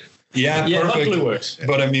work. Yeah, hot glue works.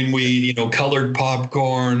 But I mean, colored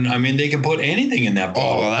popcorn. I mean, they can put anything in that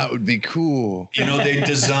bottle. Oh, that would be cool. They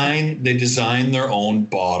design their own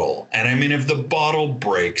bottle. And I mean, if the bottle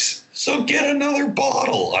breaks, so get another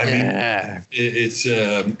bottle. I mean,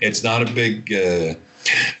 it's not a big.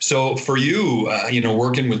 So for you,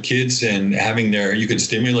 working with kids and having you can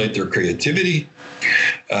stimulate their creativity.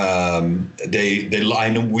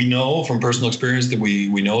 We know from personal experience that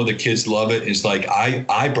we know the kids love it. It's like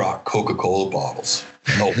I brought Coca-Cola bottles.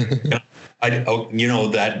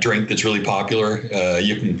 That drink that's really popular.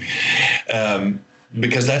 You can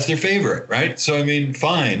because that's their favorite, right? So I mean,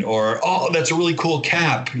 fine. Or that's a really cool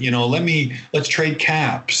cap. Let's trade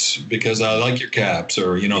caps because I like your caps.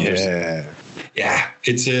 Or I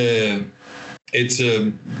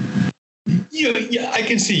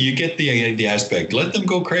can see you get the aspect. Let them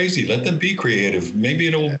go crazy. Let them be creative. Maybe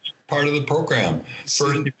it'll be part of the program. First,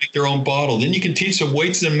 they make their own bottle. Then you can teach them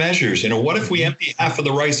weights and measures. What if we empty half of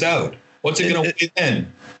the rice out? What's it going to weigh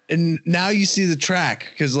then? And now you see the track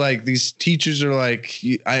because like these teachers are like,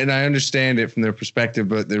 and I understand it from their perspective,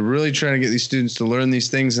 but they're really trying to get these students to learn these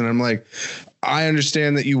things. And I'm like, I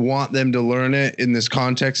understand that you want them to learn it in this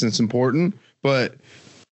context and it's important, but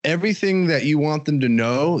everything that you want them to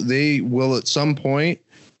know, they will at some point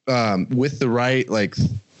with the right, like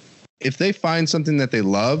if they find something that they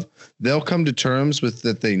love, they'll come to terms with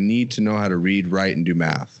that they need to know how to read, write, and do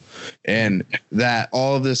math. And that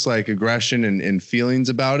all of this like aggression and feelings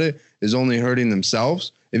about it is only hurting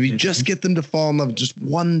themselves. If you just get them to fall in love with just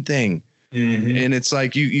one thing. Mm-hmm. And it's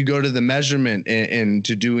like you go to the measurement and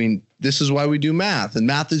to doing, this is why we do math, and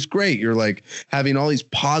math is great. You're like having all these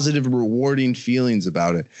positive, rewarding feelings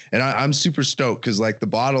about it. And I'm super stoked because like the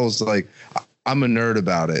bottles, like I'm a nerd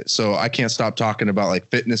about it. So I can't stop talking about like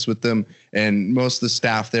fitness with them. And most of the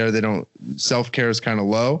staff there, self-care is kind of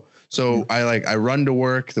low. So I run to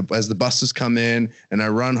work as the buses come in and I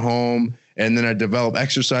run home. And then I develop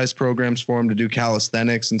exercise programs for them to do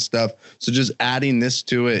calisthenics and stuff. So just adding this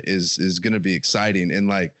to it is going to be exciting. And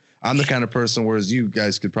like, I'm the kind of person, whereas you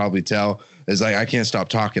guys could probably tell, is like, I can't stop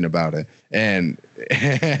talking about it. And,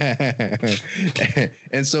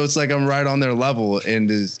 and so it's like, I'm right on their level. And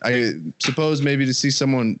I suppose maybe to see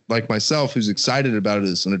someone like myself, who's excited about it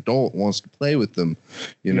as an adult, wants to play with them,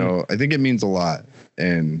 I think it means a lot.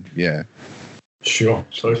 And yeah. Sure.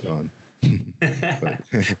 So fun.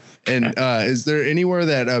 And is there anywhere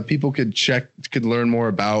that people could learn more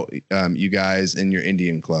about you guys and your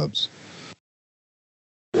Indian clubs?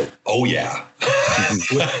 Oh, yeah.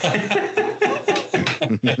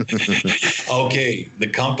 Okay, the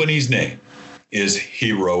company's name is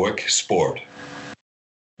Heroic Sport,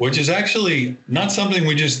 which is actually not something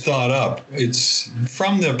we just thought up. It's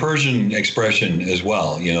from the Persian expression as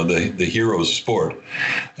well, the hero's sport.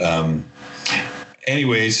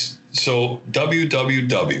 Anyways, so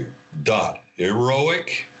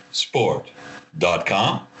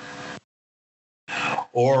www.heroicsport.com.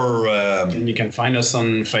 Or and you can find us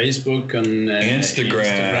on Facebook, on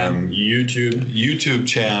Instagram, YouTube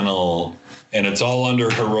channel, and it's all under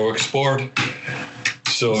Heroic Sport.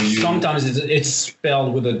 So sometimes it's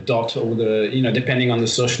spelled with a dot or depending on the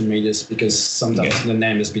social medias, because sometimes the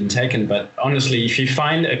name has been taken. But honestly, if you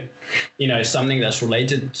find something that's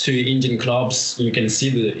related to Indian clubs, you can see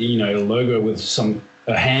the logo with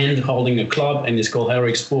a hand holding a club, and it's called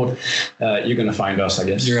Heroic Sport. You're going to find us, I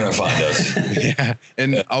guess. You're going to find us. Yeah.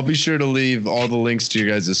 And I'll be sure to leave all the links to your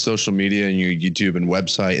guys' social media and your YouTube and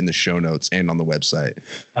website in the show notes and on the website.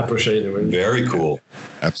 I appreciate it. Very cool.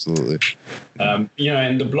 Absolutely.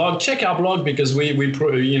 And the blog, check our blog, because we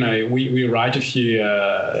write a few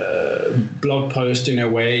blog posts in a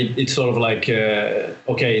way. It's sort of like,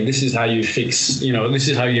 okay, this is how you fix, this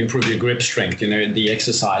is how you improve your grip strength, the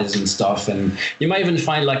exercises and stuff. And you might even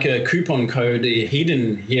find like a coupon code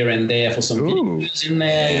hidden here and there for some videos in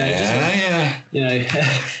there.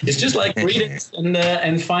 It's just like read it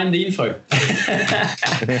and find the info.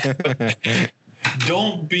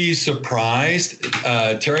 Don't be surprised.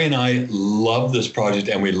 Terry and I love this project,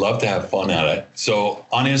 and we love to have fun at it. So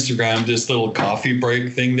on Instagram, this little coffee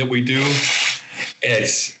break thing that we do,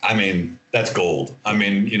 that's gold.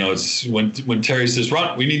 It's when Terry says,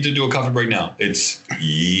 "Ron, we need to do a coffee break now." It's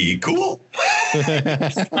cool.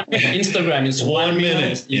 Instagram is 1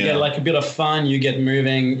 minute. You get like a bit of fun. You get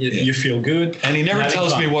moving. You feel good. And he never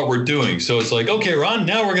tells me what we're doing. So it's like, okay, Ron,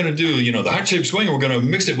 now we're going to do, the heart shape swing. We're going to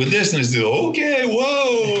mix it with this. And it's okay,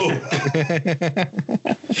 whoa.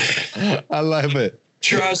 I love it.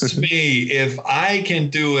 Trust me, if I can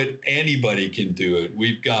do it, anybody can do it.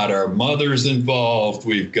 We've got our mothers involved.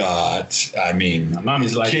 We've got, my mom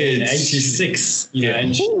is like kids. 86,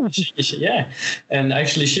 and and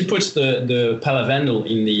actually she puts the palavendal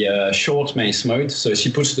in the short mace mode. So she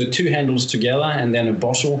puts the two handles together and then a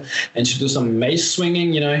bottle, and she does some mace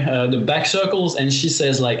swinging, the back circles. And she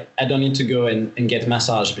says, like, I don't need to go and get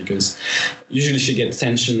massage, because usually she gets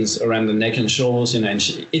tensions around the neck and shoulders, and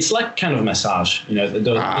it's like kind of massage,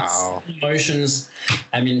 Wow. Emotions.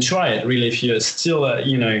 Try it really if you still,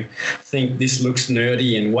 think this looks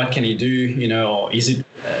nerdy and what can he do, or is it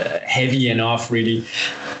heavy enough really?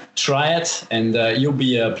 Try it, and you'll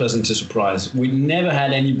be pleasantly surprised. We never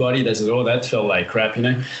had anybody that said, "Oh, that felt like crap."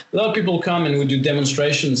 A lot of people come and we do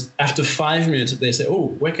demonstrations. After 5 minutes, they say,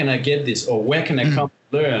 "Oh, where can I get this?" Or "Where can I come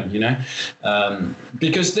learn?"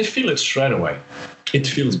 Because they feel it straight away. It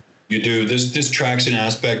feels. You do. This traction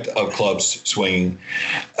aspect of clubs swinging,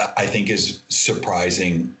 I think, is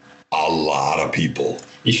surprising a lot of people.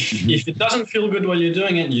 If it doesn't feel good while you're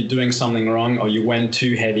doing it, you're doing something wrong, or you went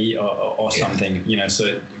too heavy or something,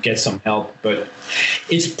 so get some help. But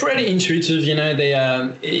it's pretty intuitive, They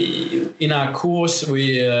in our course,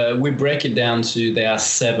 we break it down to there are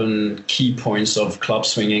 7 key points of club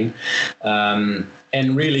swinging.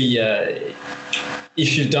 And really,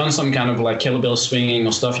 if you've done some kind of like kettlebell swinging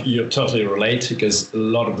or stuff, you totally relate, because a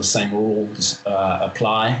lot of the same rules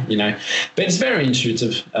apply, But it's very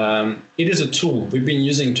intuitive. It is a tool. We've been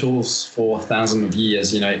using tools for thousands of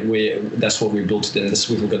years. That's what we built. Then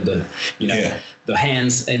we've got the the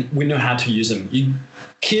hands, and we know how to use them.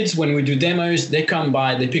 Kids, when we do demos, they come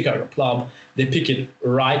by, they pick up a club, they pick it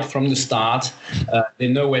right from the start. They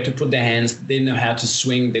know where to put their hands. They know how to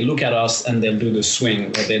swing. They look at us and they'll do the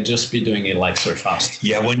swing, or they'll just be doing it like so fast.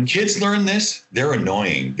 Yeah, when kids learn this, they're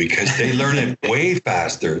annoying, because they learn it way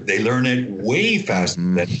faster. They learn it way faster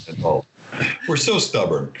than adults. We're so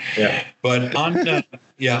stubborn. Yeah. But on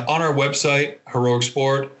our website, Heroic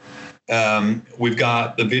Sport, we've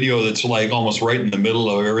got the video that's like almost right in the middle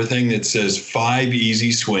of everything that says 5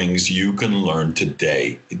 easy swings you can learn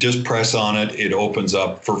today. Just press on it. It opens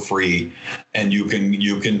up for free, and you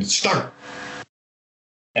can start.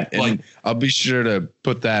 And I'll be sure to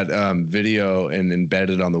put that video and embed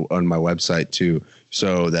it on my website too,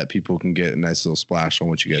 so that people can get a nice little splash on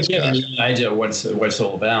what you guys got. An idea what it's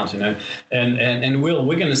all about, And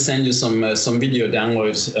we're going to send you some video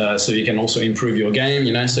downloads, so you can also improve your game,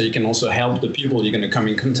 So you can also help the people you're going to come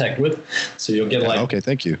in contact with. So you'll get okay,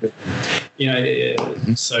 thank you.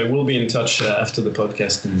 So we'll be in touch after the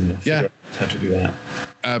podcast and figure out how to do that.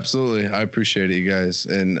 Absolutely. I appreciate it, you guys.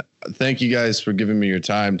 And thank you guys for giving me your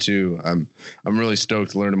time too. I'm really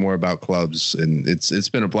stoked learning more about clubs, and it's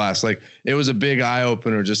been a blast. Like, it was a big eye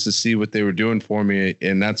opener just to see what they were doing for me.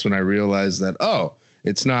 And that's when I realized that,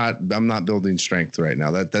 I'm not building strength right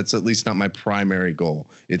now. That's at least not my primary goal.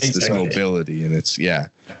 It's this mobility, and it's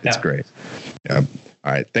great. Yeah.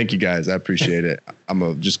 All right. Thank you guys. I appreciate it. I'm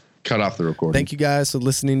going to just cut off the recording. Thank you guys for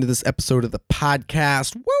listening to this episode of the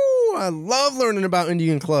podcast. Woo! I love learning about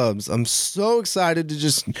Indian clubs. I'm so excited to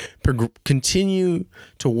just continue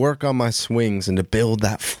to work on my swings and to build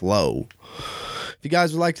that flow. If you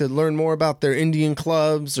guys would like to learn more about their Indian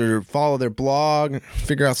clubs or follow their blog,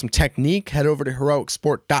 figure out some technique, head over to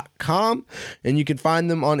heroicsport.com, and you can find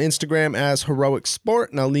them on Instagram as Heroic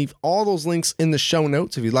Sport, and I'll leave all those links in the show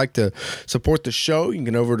notes. If you'd like to support the show, you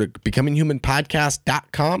can go over to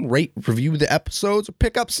becominghumanpodcast.com, rate, review the episodes, or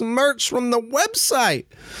pick up some merch from the website.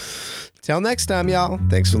 Till next time, y'all.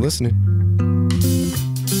 Thanks for listening.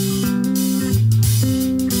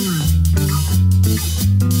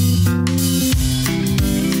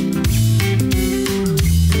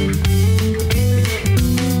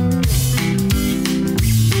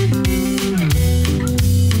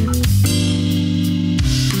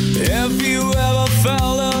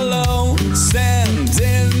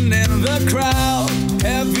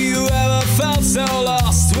 So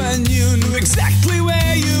lost when you knew exactly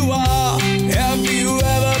where you are. Have you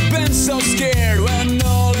ever been so scared when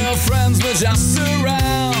all your friends were just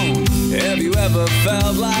around? Have you ever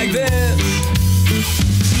felt like this?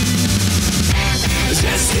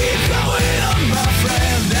 Just keep going on, my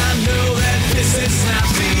friend. I know that this is not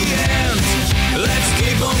the end. Let's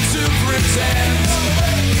keep on to pretend.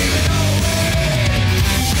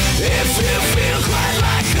 If you feel quite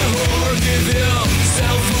like a whore, give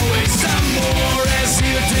yourself away some more, as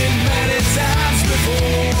you did many times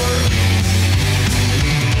before.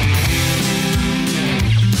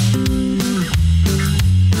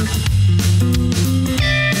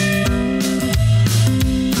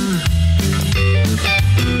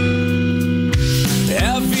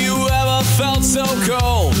 Have you ever felt so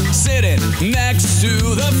cold, sitting next to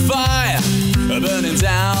the fire, burning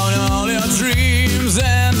down all your dreams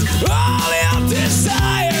and all your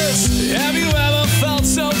desires? Have you ever felt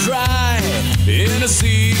so dry in a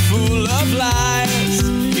sea full of lies,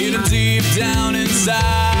 hidden deep down inside?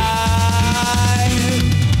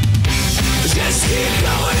 Just keep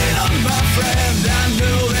going on, my friend. I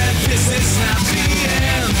know that this is not the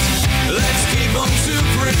end. Let's keep on to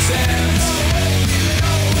pretend.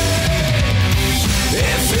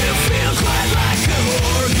 If you feel quite like a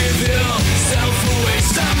whore, give yourself away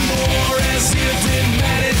some more, as you did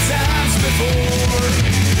many times before.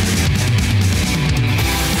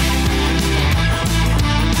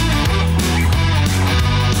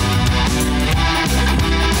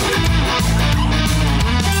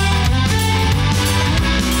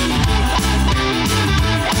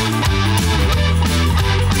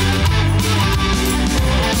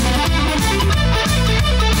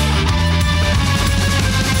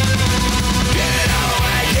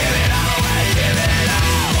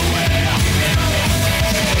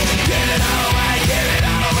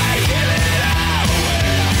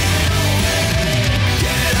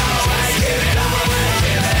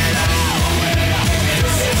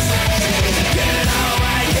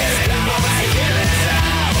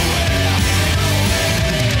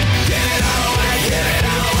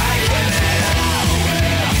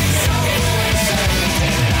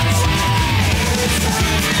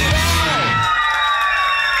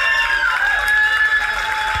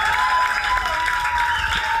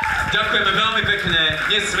 Ďakujeme veľmi pekne,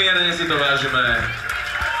 nesmierne si to vážime.